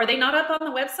 Are they not up on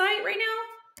the website right now?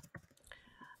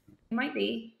 It might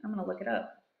be. I'm going to look it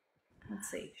up. Let's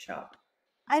see. Shop.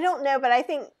 I don't know, but I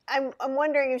think I'm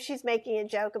wondering if she's making a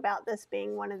joke about this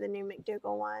being one of the new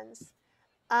McDougall ones.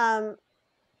 Okay.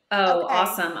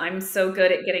 Awesome. I'm so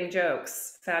good at getting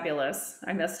jokes. Fabulous.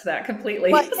 I missed that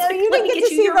completely. Well, no, you didn't get to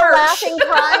see the laughing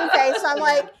crying face. So I'm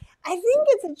like, I think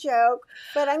it's a joke,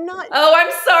 but I'm not. Oh, I'm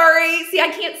sorry. See, I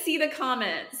can't see the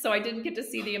comments, so I didn't get to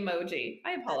see the emoji.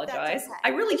 I apologize. Okay. I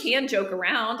really can joke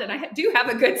around, and I do have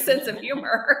a good sense of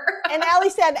humor. And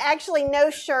Allie said, actually, no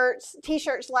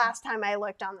T-shirts last time I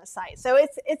looked on the site. So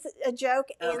it's a joke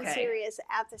and serious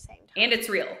at the same time. And it's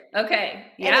real.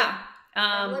 Okay. Yeah.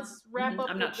 Let's wrap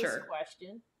up with this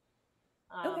question.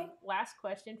 Okay. Last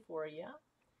question for you.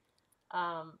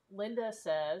 Linda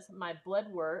says, my blood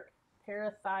work,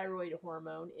 parathyroid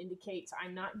hormone, indicates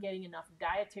I'm not getting enough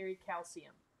dietary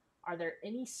calcium. Are there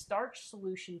any starch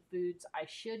solution foods I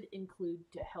should include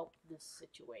to help this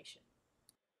situation?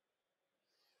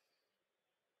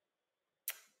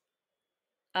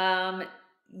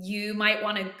 You might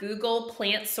want to Google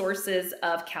plant sources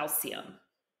of calcium.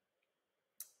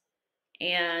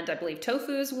 And I believe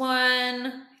tofu is one.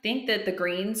 I think that the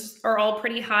greens are all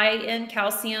pretty high in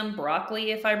calcium. Broccoli,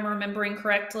 if I'm remembering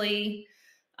correctly.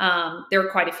 There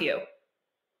are quite a few.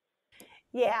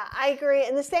 Yeah, I agree.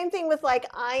 And the same thing with like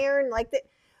iron.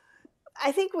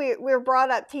 I think we're brought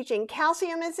up teaching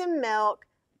calcium is in milk,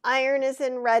 iron is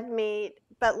in red meat.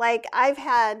 But like I've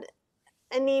had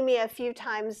anemia a few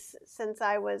times since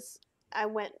I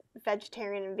went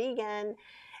vegetarian and vegan.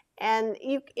 And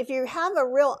if you have a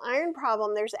real iron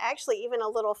problem, there's actually even a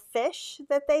little fish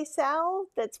that they sell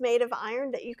that's made of iron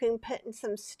that you can put in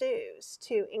some stews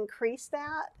to increase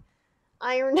that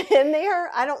iron in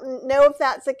there. I don't know if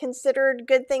that's a considered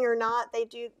good thing or not.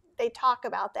 They talk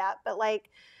about that, but like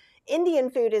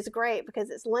Indian food is great because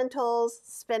it's lentils,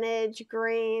 spinach,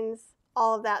 greens,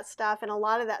 all of that stuff. And a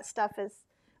lot of that stuff is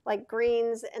like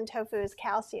greens, and tofu is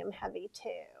calcium heavy too.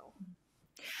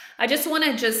 I just want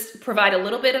to provide a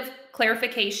little bit of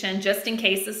clarification, just in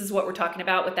case this is what we're talking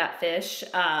about with that fish.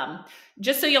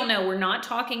 Just so you'll know, we're not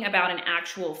talking about an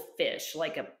actual fish,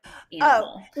 like a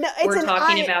animal. No, we're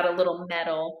talking about a little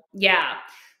metal. Yeah.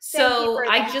 So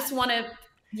I just want to,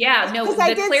 because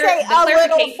I did say a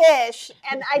little fish,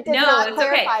 and I did not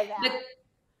clarify that.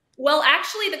 Well,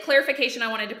 actually, the clarification I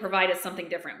wanted to provide is something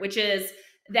different, which is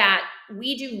that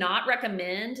we do not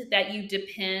recommend that you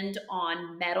depend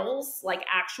on metals like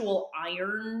actual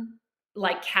iron,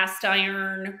 like cast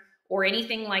iron or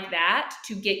anything like that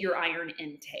to get your iron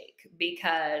intake,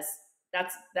 because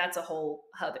that's a whole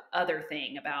other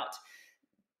thing about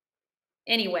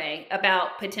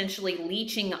potentially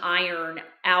leaching iron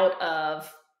out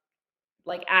of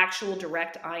like actual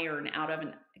direct iron out of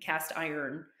a cast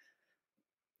iron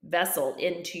vessel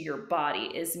into your body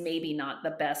is maybe not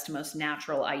the best, most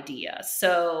natural idea.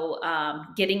 So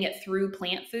getting it through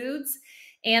plant foods,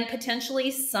 and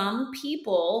potentially some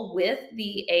people with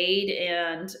the aid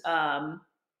and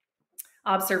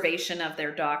observation of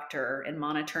their doctor and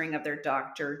monitoring of their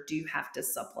doctor do have to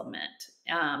supplement.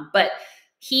 But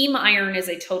heme iron is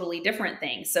a totally different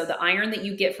thing. So the iron that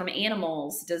you get from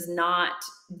animals does not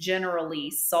generally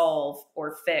solve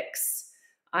or fix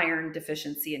iron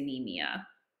deficiency anemia.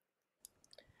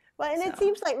 Well, and it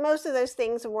seems like most of those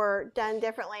things were done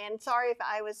differently. And sorry if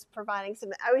I was providing some,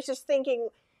 I was just thinking,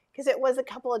 because it was a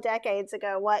couple of decades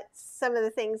ago, what some of the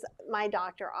things my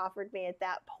doctor offered me at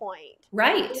that point.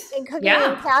 Right. And cooking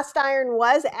in cast iron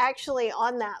was actually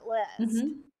on that list. Mm-hmm.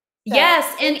 So,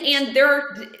 yes. And there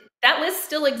are, that list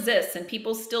still exists and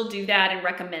people still do that and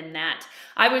recommend that.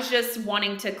 I was just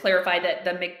wanting to clarify that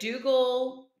the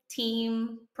McDougall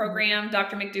team program,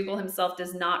 Dr. McDougall himself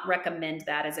does not recommend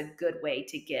that as a good way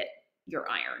to get your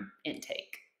iron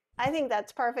intake. I think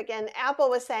that's perfect. And Apple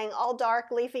was saying all dark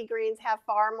leafy greens have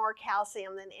far more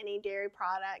calcium than any dairy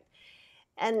product.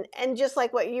 And just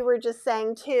like what you were just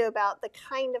saying too about the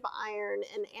kind of iron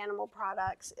in animal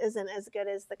products isn't as good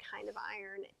as the kind of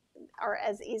iron or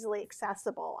as easily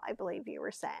accessible, I believe you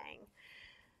were saying.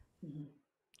 Mm-hmm.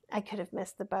 I could have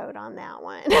missed the boat on that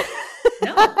one.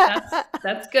 No,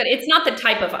 that's good. It's not the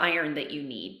type of iron that you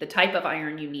need. The type of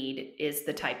iron you need is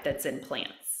the type that's in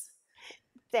plants.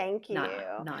 Thank you. Not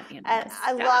animals. And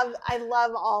I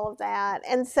love all of that.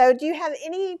 And so do you have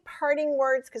any parting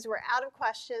words? Because we're out of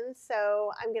questions.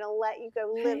 So I'm going to let you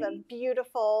go live a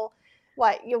beautiful,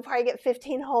 you'll probably get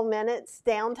 15 whole minutes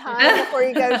downtime before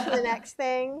you go to the next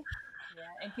thing.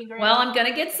 Yeah, well, I'm going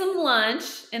to get some lunch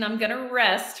and I'm going to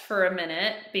rest for a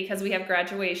minute because we have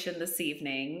graduation this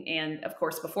evening. And of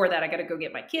course, before that, I got to go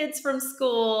get my kids from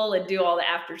school and do all the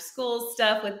after school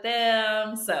stuff with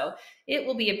them. So it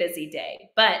will be a busy day,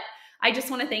 but I just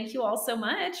want to thank you all so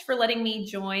much for letting me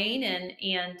join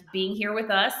and being here with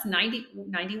us.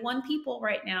 91 people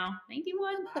right now.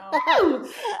 91. Wow.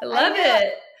 I love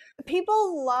it.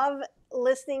 People love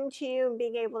listening to you and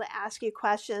being able to ask you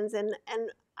questions. And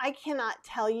I cannot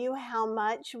tell you how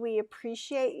much we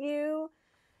appreciate you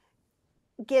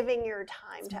giving your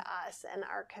time to us and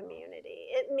our community.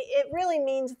 It really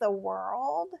means the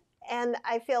world. And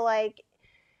I feel like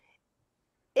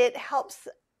it helps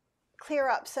clear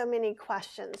up so many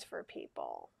questions for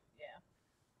people.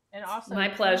 Yeah. And also, my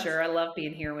pleasure. I love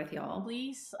being here with y'all.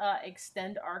 Please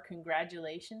extend our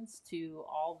congratulations to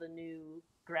all the new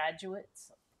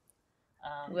graduates.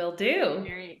 Will do.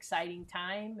 Very exciting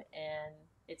time, and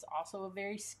it's also a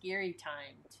very scary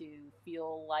time to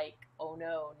feel like, oh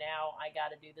no, now I got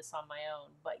to do this on my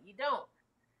own. But you don't,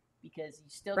 because you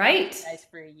still got you guys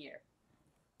for a year.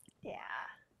 Yeah.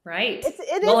 Right.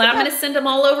 Well, I'm going to send them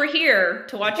all over here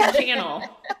to watch your channel.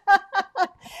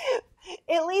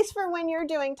 At least for when you're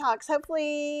doing talks.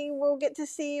 Hopefully we'll get to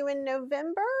see you in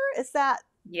November. Is that?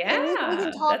 Yeah. We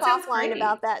can talk offline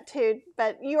about that too.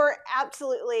 But you are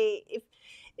absolutely,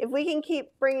 if we can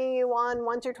keep bringing you on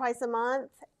once or twice a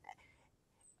month,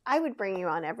 I would bring you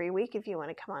on every week if you want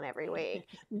to come on every week.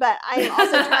 But I'm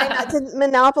also trying not to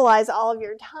monopolize all of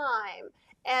your time.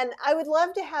 And I would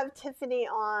love to have Tiffany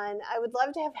on. I would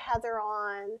love to have Heather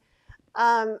on.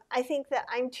 I think that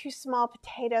I'm too small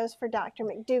potatoes for Dr.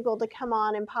 McDougall to come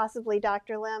on, and possibly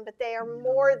Dr. Lim, but they are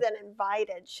more than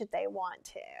invited should they want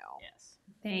to. Yes.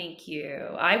 Thank you.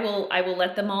 I will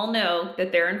let them all know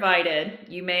that they're invited.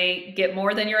 You may get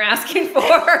more than you're asking for.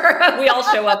 We all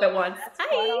show up at once. That's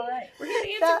quite all right. We're going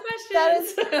to answer questions. That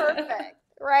is perfect.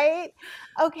 Right?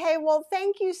 Okay, well,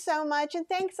 thank you so much. And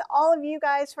thanks to all of you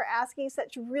guys for asking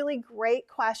such really great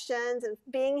questions and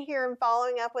being here and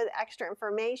following up with extra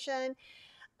information.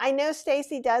 I know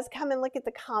Stacy does come and look at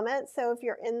the comments, so if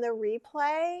you're in the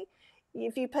replay,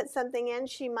 if you put something in,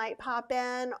 she might pop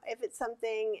in. If it's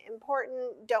something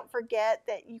important, don't forget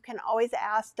that you can always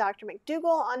ask Dr.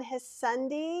 McDougall on his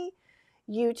Sunday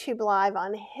YouTube Live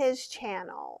on his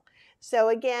channel. So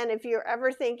again, if you're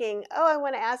ever thinking, oh, I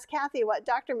want to ask Kathy what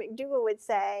Dr. McDougall would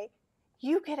say,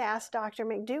 you could ask Dr.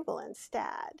 McDougall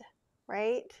instead,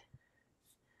 right?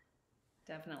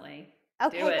 Definitely.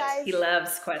 Okay, do it. Guys. He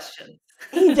loves questions.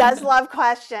 He does love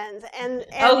questions. And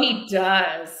oh, he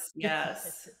does.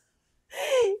 Yes.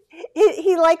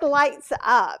 He like lights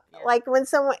up. Yeah. Like when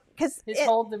someone, because his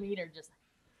whole demeanor just.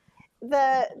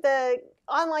 The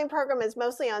online program is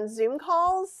mostly on Zoom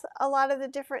calls, a lot of the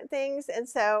different things. And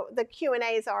so the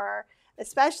Q&As are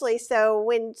especially, so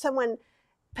when someone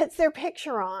puts their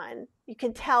picture on, you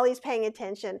can tell he's paying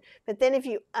attention. But then if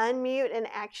you unmute and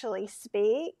actually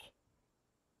speak,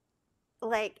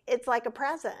 like, it's like a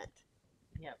present.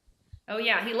 Yep. Oh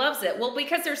yeah, he loves it. Well,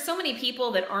 because there's so many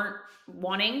people that aren't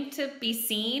wanting to be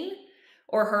seen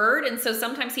or heard, and so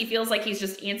sometimes he feels like he's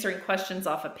just answering questions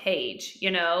off a page,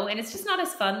 you know, and it's just not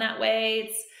as fun that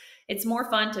way. It's more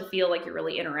fun to feel like you're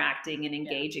really interacting and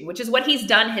engaging, which is what he's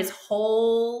done his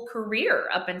whole career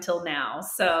up until now.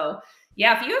 So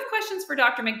yeah, if you have questions for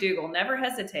Dr. McDougall, never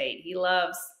hesitate. He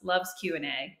loves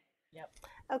Q&A. Yep.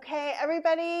 Okay,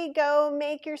 everybody go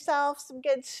make yourself some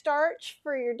good starch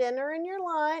for your dinner and your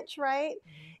lunch, right?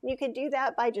 And you can do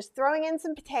that by just throwing in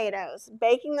some potatoes,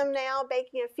 baking them now,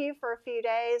 baking a few for a few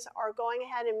days, or going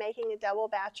ahead and making a double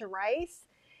batch of rice,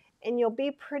 and you'll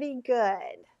be pretty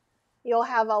good.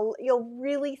 You'll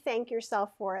really thank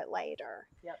yourself for it later.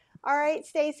 Yep. All right,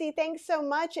 Stacy, thanks so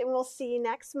much, and we'll see you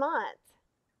next month.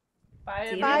 Bye,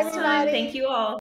 See you Bye, next time. everybody. Thank you all.